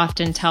 They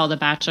often tell the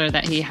Bachelor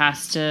that he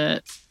has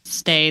to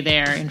stay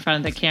there in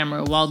front of the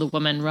camera while the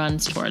woman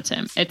runs towards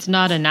him. It's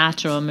not a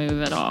natural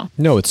move at all.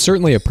 No, it's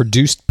certainly a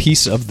produced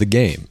piece of the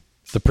game.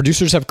 The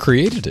producers have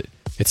created it.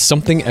 It's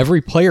something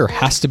every player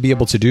has to be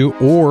able to do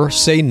or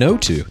say no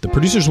to. The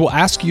producers will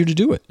ask you to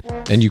do it.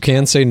 And you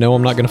can say, no,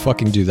 I'm not going to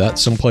fucking do that.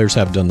 Some players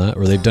have done that,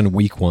 or they've done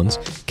weak ones.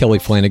 Kelly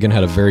Flanagan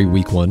had a very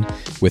weak one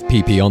with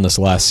PP on this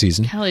last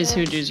season. Kelly's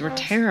Hujus were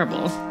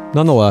terrible.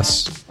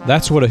 Nonetheless,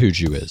 that's what a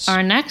Huju is.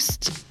 Our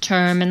next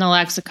term in the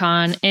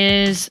lexicon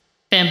is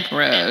Fimp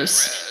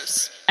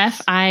Rose.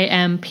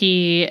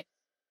 FIMP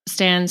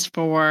stands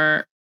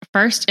for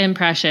First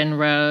Impression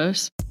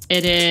Rose.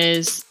 It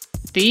is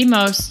the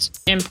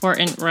most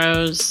important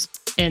rose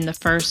in the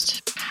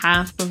first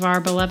half of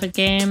our beloved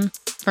game,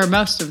 for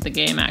most of the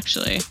game,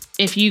 actually.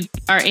 If you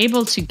are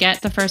able to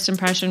get the first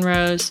impression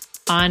rose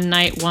on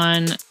night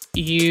one,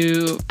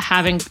 you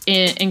have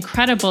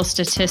incredible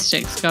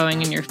statistics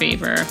going in your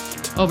favor.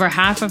 Over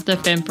half of the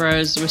FIMP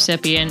Rose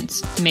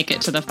recipients make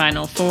it to the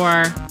final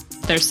four.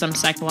 There's some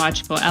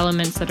psychological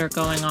elements that are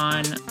going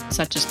on,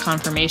 such as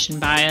confirmation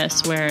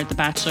bias, where the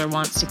Bachelor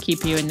wants to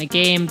keep you in the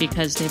game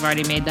because they've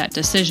already made that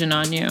decision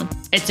on you.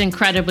 It's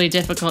incredibly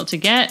difficult to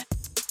get.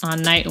 On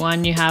night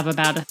one, you have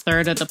about a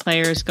third of the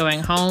players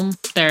going home.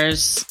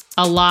 There's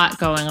a lot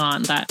going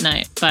on that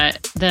night,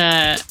 but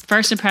the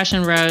first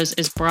impression rose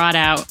is brought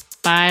out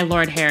by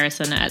Lord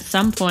Harrison at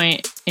some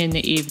point in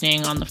the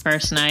evening on the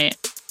first night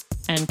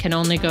and can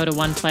only go to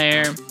one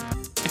player,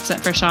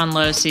 except for Sean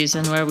Lowe's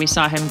season, where we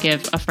saw him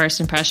give a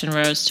first impression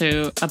rose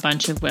to a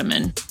bunch of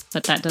women,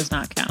 but that does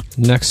not count.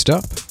 Next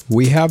up,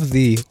 we have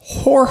the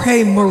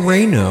Jorge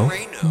Moreno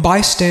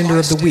Bystander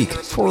of the Week.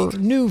 For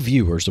new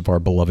viewers of our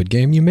beloved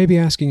game, you may be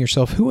asking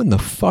yourself, who in the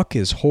fuck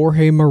is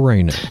Jorge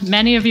Moreno?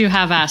 Many of you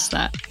have asked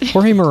that.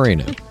 Jorge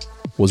Moreno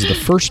was the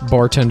first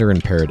bartender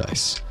in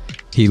Paradise.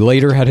 He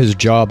later had his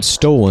job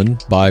stolen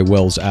by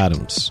Wells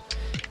Adams.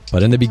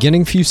 But in the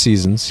beginning few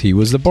seasons, he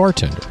was the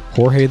bartender,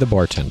 Jorge the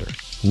bartender.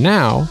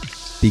 Now,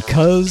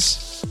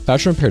 because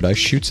Bachelor in Paradise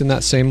shoots in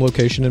that same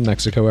location in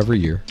Mexico every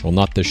year, well,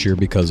 not this year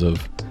because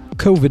of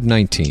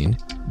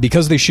COVID-19,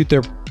 because they shoot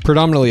there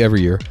predominantly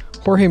every year,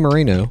 Jorge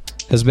Moreno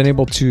has been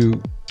able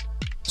to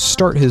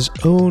start his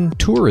own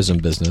tourism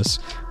business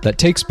that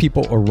takes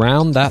people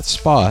around that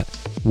spot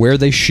where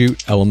they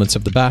shoot elements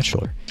of The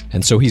Bachelor.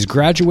 And so he's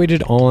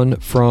graduated on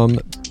from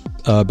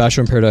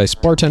Bachelor in Paradise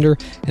bartender,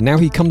 and now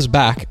he comes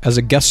back as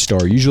a guest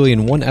star, usually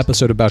in one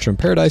episode of Bachelor in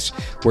Paradise,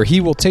 where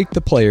he will take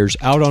the players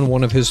out on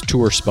one of his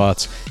tour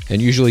spots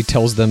and usually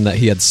tells them that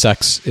he had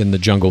sex in the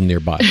jungle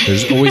nearby.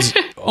 There's always,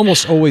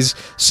 almost always,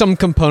 some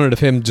component of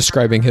him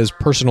describing his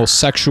personal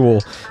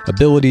sexual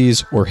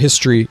abilities or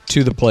history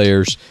to the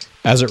players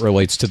as it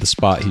relates to the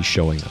spot he's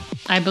showing them.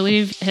 I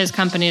believe his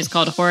company is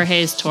called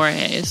Jorge's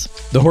Torres.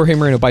 The Jorge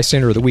Moreno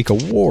Bystander of the Week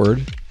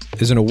award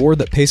is an award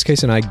that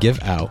Pacecase and I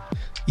give out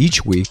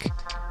each week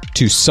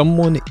to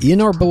someone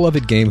in our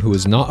beloved game who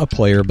is not a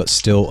player but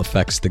still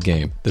affects the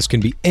game. This can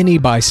be any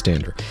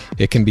bystander.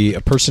 It can be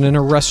a person in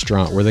a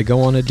restaurant where they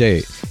go on a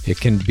date. It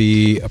can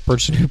be a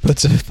person who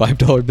puts a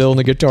 $5 bill in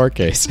a guitar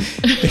case.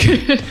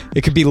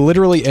 It could be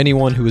literally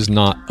anyone who is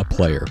not a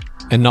player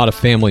and not a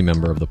family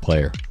member of the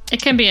player.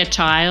 It can be a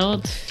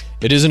child.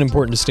 It is an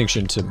important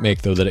distinction to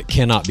make, though, that it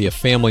cannot be a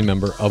family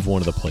member of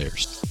one of the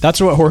players. That's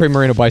what Jorge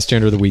Moreno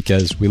Bystander of the Week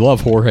is. We love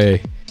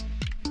Jorge.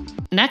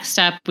 Next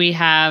up, we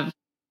have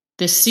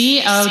the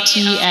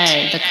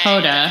COTA, the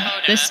CODA.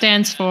 This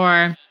stands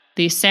for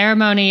the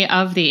Ceremony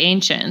of the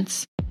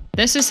Ancients.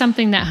 This is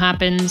something that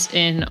happens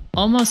in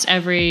almost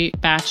every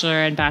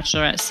Bachelor and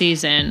Bachelorette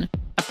season.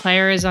 A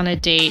player is on a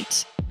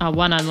date, a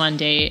one-on-one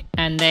date,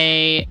 and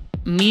they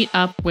meet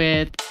up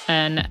with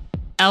an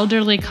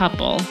elderly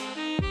couple.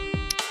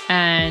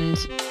 And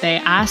they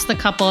ask the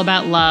couple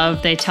about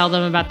love. They tell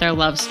them about their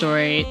love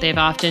story. They've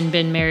often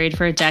been married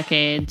for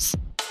decades.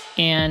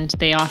 And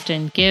they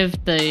often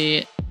give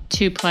the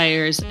two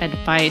players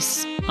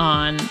advice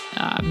on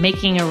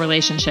making a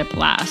relationship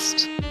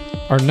last.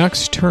 Our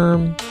next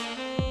term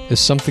is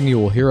something you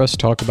will hear us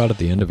talk about at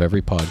the end of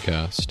every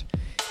podcast.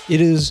 It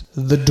is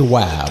the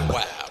DWAB.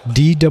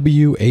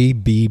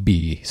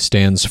 DWABB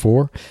stands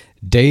for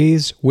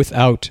Days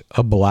Without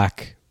a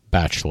Black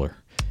Bachelor.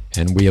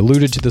 And we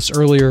alluded to this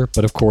earlier,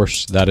 but of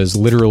course, that is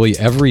literally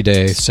every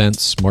day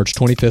since March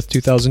 25th,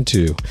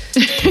 2002,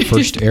 the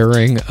first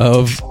airing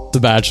of The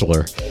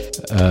Bachelor.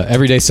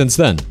 Every day since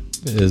then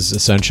is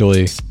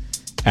essentially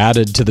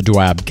added to the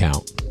DWAB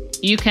count.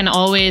 You can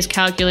always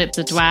calculate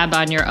the DWAB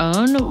on your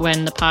own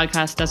when the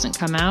podcast doesn't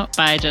come out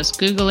by just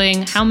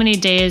Googling how many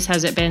days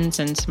has it been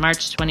since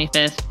March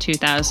 25th,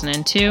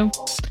 2002,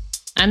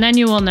 and then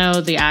you will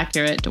know the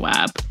accurate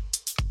DWAB.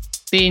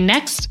 The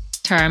next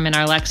term in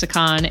our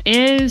lexicon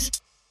is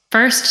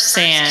first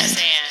sand.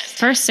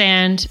 First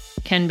sand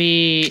can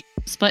be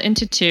split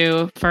into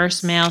two,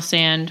 first male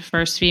sand,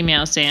 first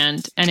female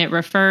sand, and it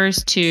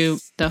refers to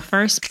the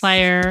first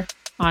player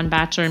on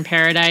Bachelor in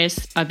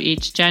Paradise of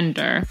each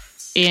gender.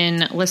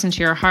 In Listen to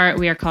Your Heart,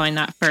 we are calling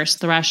that first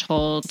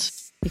threshold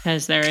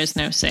because there is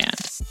no sand.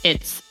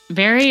 It's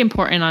very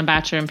important on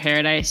Bachelor in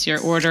Paradise,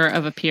 your order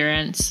of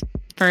appearance,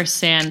 first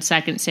sand,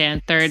 second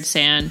sand, third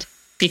sand,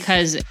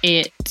 because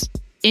it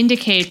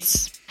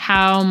indicates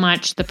how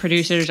much the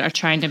producers are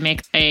trying to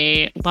make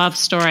a love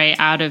story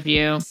out of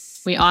you.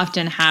 We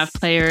often have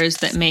players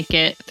that make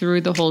it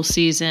through the whole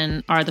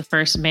season are the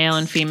first male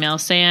and female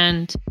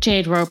sand.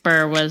 Jade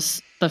Roper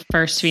was the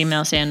first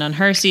female sand on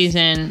her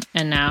season,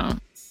 and now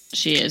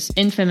she is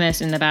infamous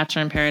in the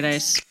Bachelor in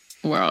Paradise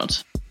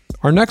world.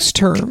 Our next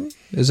term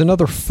is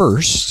another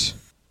first.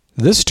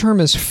 This term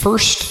is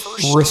first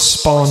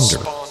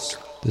responder.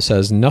 This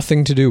has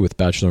nothing to do with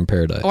Bachelor in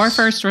Paradise. Or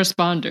first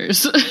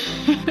responders.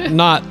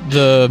 Not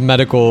the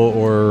medical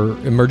or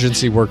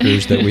emergency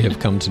workers that we have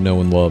come to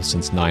know and love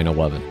since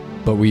 9/11.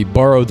 But we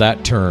borrow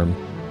that term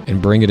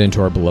and bring it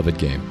into our beloved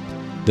game.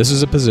 This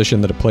is a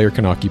position that a player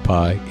can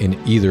occupy in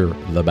either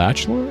The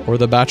Bachelor or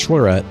The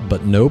Bachelorette,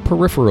 but no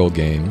peripheral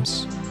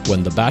games.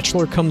 When The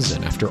Bachelor comes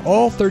in, after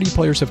all 30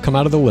 players have come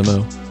out of the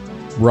limo,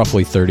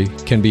 roughly 30,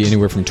 can be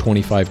anywhere from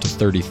 25 to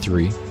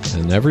 33,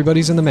 and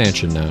everybody's in the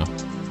mansion now.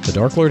 The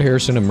Dark Lord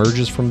Harrison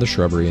emerges from the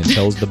shrubbery and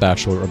tells the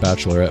Bachelor or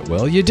Bachelorette,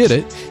 well, you did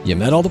it. You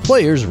met all the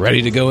players.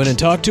 Ready to go in and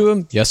talk to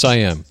them? Yes, I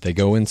am. They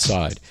go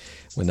inside.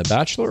 When the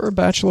Bachelor or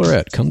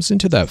Bachelorette comes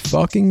into that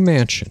fucking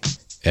mansion,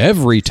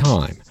 every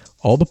time,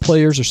 all the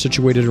players are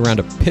situated around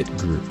a pit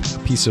group, a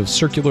piece of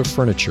circular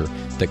furniture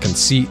that can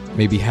seat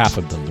maybe half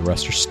of them. The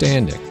rest are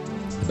standing.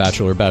 The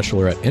Bachelor or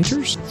Bachelorette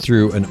enters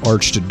through an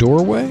arched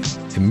doorway.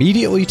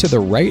 Immediately to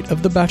the right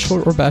of the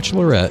Bachelor or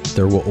Bachelorette,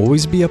 there will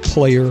always be a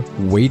player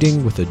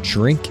waiting with a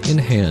drink in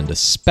hand,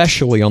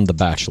 especially on The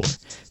Bachelor,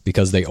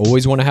 because they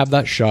always want to have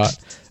that shot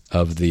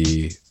of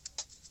the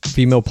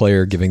female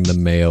player giving the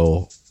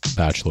male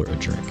Bachelor a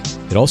drink.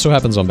 It also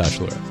happens on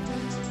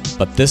Bachelorette.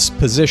 But this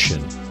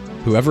position,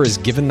 whoever is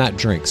given that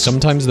drink,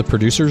 sometimes the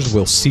producers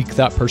will seek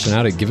that person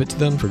out and give it to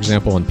them. For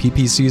example, on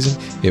PP's season,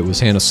 it was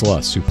Hannah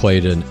Sluss, who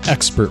played an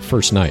expert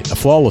first night, a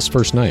flawless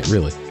first night,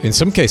 really. In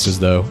some cases,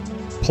 though,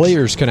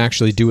 players can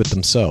actually do it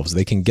themselves.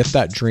 They can get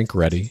that drink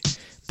ready.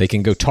 They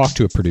can go talk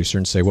to a producer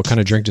and say, what kind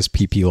of drink does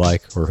PP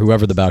like, or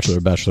whoever the Bachelor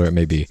or Bachelorette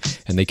may be,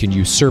 and they can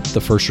usurp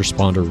the first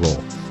responder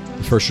role.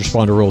 The first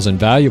responder role is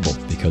invaluable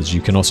because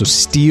you can also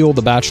steal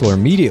the Bachelor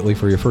immediately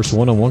for your first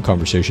one-on-one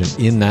conversation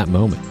in that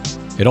moment.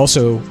 It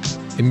also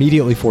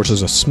immediately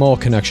forces a small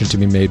connection to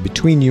be made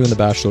between you and the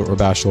Bachelor or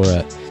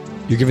Bachelorette.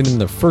 You're giving them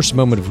the first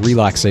moment of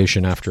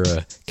relaxation after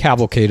a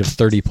cavalcade of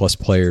 30-plus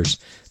players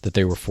that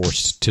they were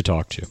forced to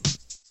talk to.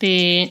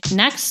 The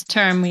next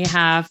term we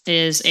have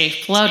is a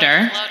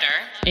floater.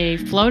 A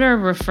floater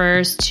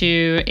refers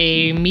to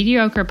a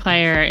mediocre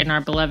player in our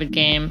beloved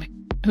game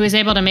who is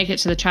able to make it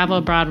to the travel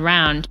abroad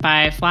round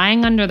by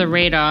flying under the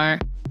radar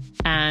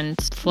and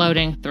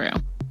floating through.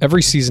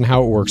 Every season,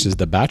 how it works is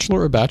the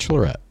Bachelor or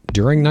Bachelorette,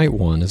 during night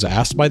one, is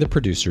asked by the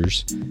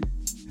producers,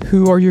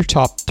 who are your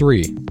top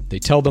three? They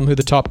tell them who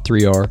the top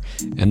three are,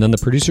 and then the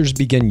producers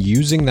begin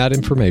using that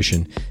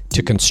information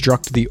to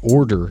construct the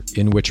order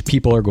in which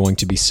people are going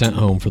to be sent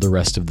home for the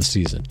rest of the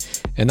season.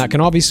 And that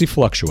can obviously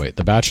fluctuate.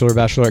 The Bachelor or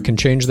Bachelorette can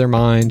change their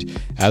mind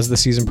as the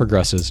season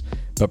progresses,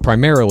 but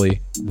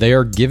primarily, they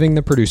are giving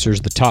the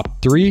producers the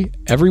top three.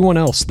 Everyone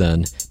else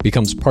then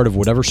becomes part of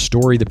whatever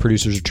story the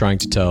producers are trying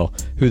to tell,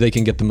 who they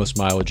can get the most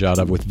mileage out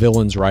of with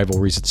villains,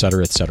 rivalries,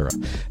 etc., etc.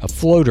 A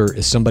floater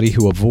is somebody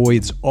who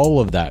avoids all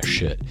of that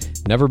shit,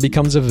 never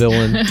becomes a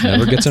villain,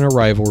 never gets in a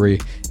rivalry,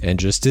 and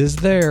just is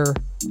there.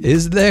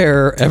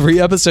 Every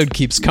episode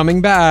keeps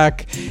coming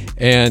back,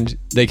 and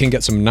they can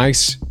get some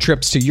nice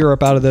trips to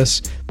Europe out of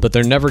this, but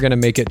they're never going to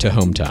make it to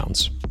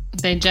hometowns.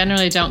 They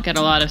generally don't get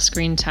a lot of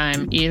screen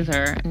time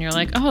either, and you're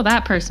like, oh,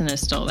 that person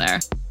is still there.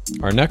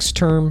 Our next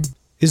term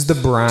is the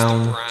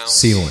brown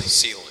ceiling.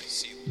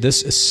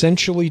 This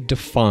essentially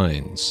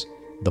defines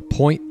the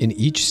point in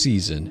each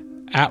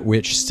season at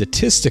which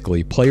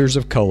statistically players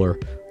of color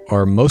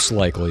are most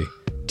likely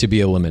to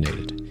be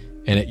eliminated,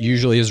 and it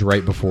usually is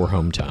right before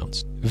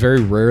hometowns.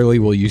 Very rarely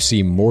will you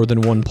see more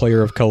than one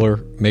player of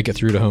color make it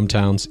through to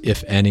hometowns,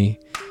 if any.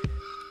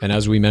 And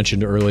as we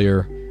mentioned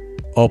earlier,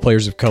 all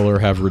players of color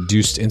have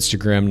reduced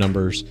Instagram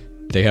numbers.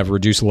 They have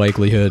reduced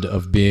likelihood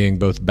of being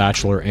both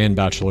Bachelor and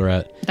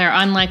Bachelorette. They're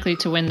unlikely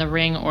to win the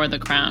ring or the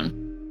crown.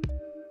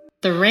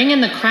 The ring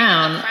and the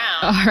crown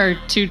are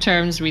two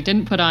terms we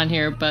didn't put on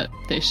here, but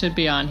they should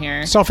be on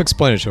here.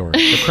 Self-explanatory.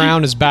 The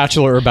crown is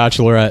Bachelor or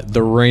Bachelorette.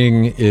 The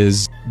ring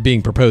is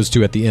being proposed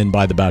to at the end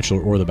by the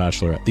Bachelor or the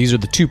Bachelorette. These are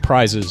the two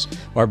prizes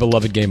our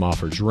beloved game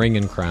offers, ring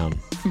and crown.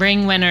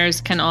 Ring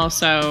winners can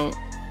also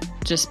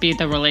just be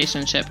the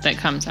relationship that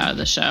comes out of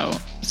the show,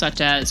 such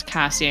as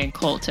Cassie and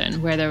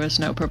Colton, where there was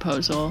no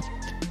proposal.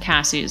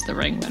 Cassie is the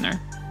ring winner.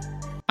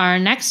 Our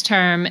next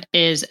term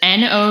is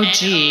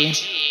NOG.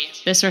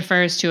 This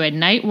refers to a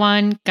night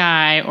one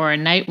guy or a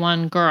night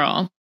one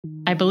girl.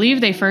 I believe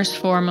they first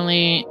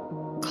formally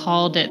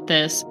called it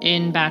this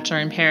in Bachelor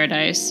in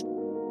Paradise.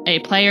 A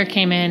player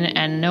came in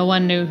and no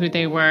one knew who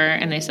they were,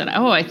 and they said,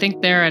 oh, I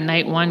think they're a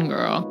night one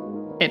girl.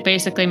 It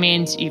basically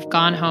means you've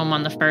gone home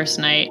on the first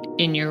night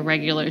in your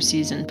regular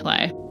season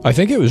play. I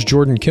think it was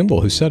Jordan Kimball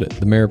who said it,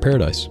 the Mayor of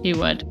Paradise. He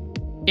would.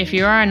 If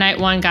you are a night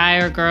one guy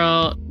or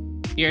girl,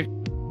 you're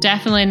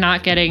definitely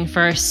not getting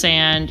first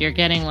sand. You're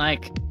getting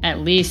like at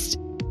least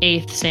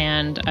 8th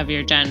sand of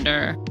your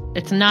gender.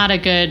 It's not a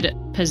good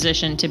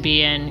position to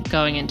be in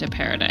going into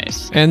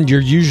Paradise. And you're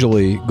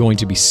usually going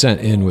to be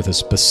sent in with a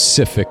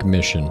specific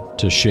mission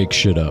to shake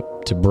shit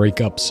up, to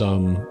break up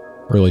some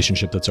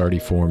relationship that's already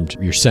formed.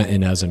 You're sent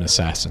in as an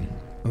assassin.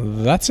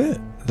 That's it.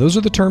 Those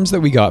are the terms that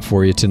we got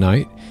for you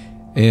tonight.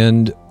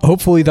 And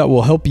hopefully that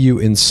will help you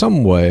in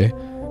some way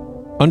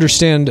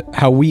understand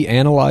how we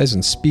analyze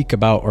and speak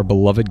about our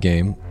beloved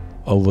game,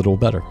 a little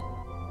better.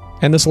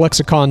 And this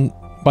lexicon,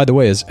 by the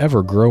way, is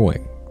ever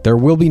growing. There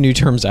will be new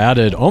terms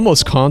added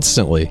almost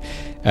constantly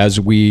as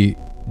we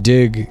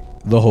dig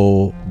the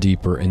hole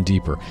deeper and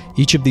deeper.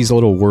 Each of these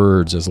little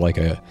words is like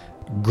a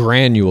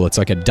granule. It's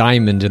like a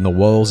diamond in the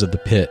walls of the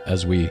pit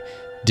as we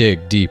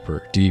dig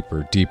deeper,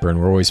 deeper, deeper, and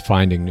we're always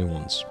finding new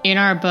ones. In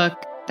our book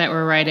that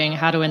we're writing,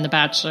 How to Win the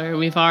Bachelor,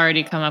 we've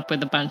already come up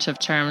with a bunch of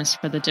terms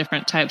for the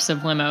different types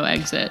of limo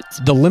exits.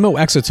 The limo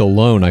exits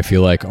alone, I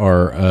feel like,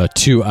 are a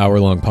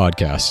 2-hour-long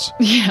podcast.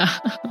 Yeah.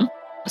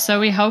 So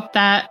we hope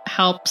that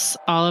helps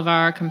all of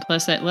our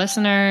complicit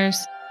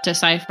listeners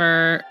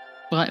decipher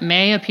what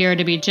may appear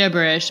to be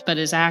gibberish, but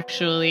is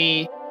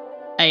actually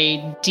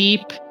a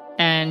deep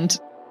and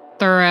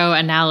thorough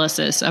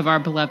analysis of our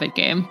beloved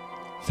game.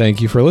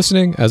 Thank you for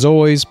listening. As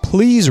always,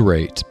 please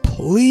rate,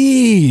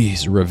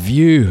 please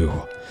review,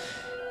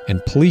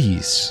 and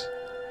please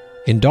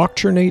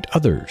indoctrinate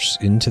others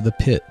into the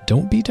pit.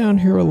 Don't be down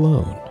here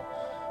alone.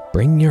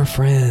 Bring your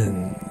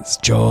friends.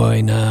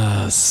 Join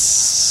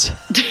us.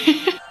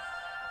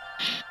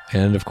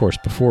 And of course,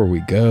 before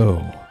we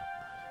go,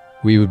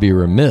 we would be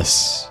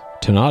remiss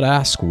to not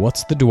ask,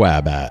 what's the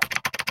dwab at?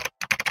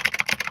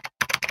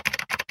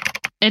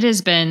 It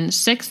has been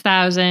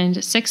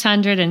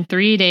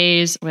 6,603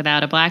 days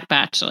without a black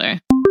bachelor.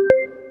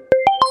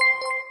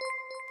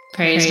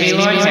 Praise be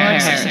Lord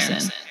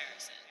Harrison.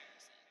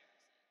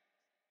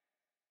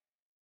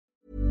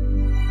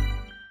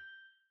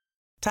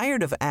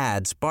 Tired of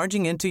ads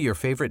barging into your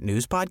favorite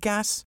news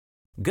podcasts?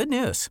 Good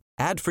news.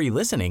 Ad-free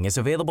listening is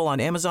available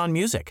on Amazon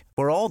Music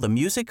for all the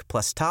music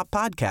plus top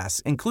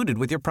podcasts included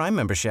with your Prime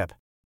membership.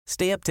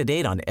 Stay up to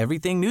date on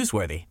everything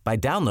newsworthy by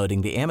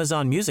downloading the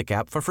Amazon Music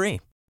app for free.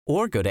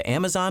 Or go to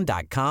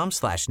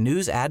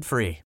amazon.com/news ad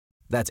free.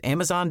 That's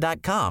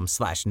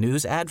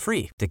amazon.com/news ad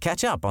free to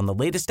catch up on the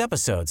latest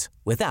episodes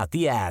without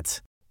the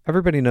ads.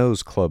 Everybody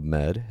knows Club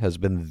Med has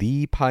been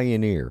the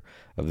pioneer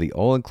of the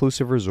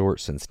all-inclusive resort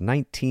since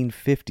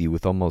 1950,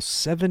 with almost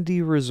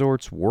 70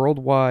 resorts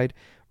worldwide,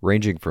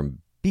 ranging from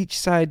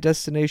beachside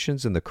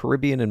destinations in the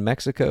Caribbean and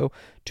Mexico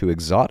to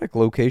exotic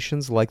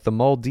locations like the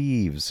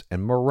Maldives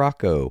and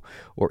Morocco,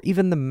 or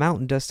even the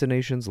mountain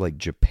destinations like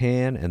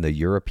Japan and the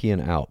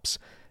European Alps.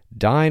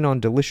 Dine on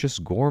delicious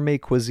gourmet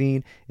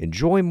cuisine,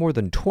 enjoy more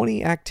than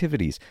 20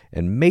 activities,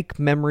 and make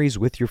memories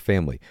with your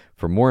family.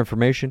 For more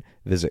information,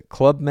 visit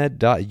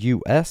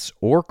clubmed.us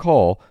or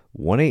call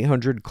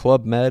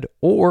 1-800-CLUB-MED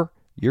or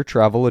your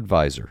travel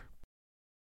advisor.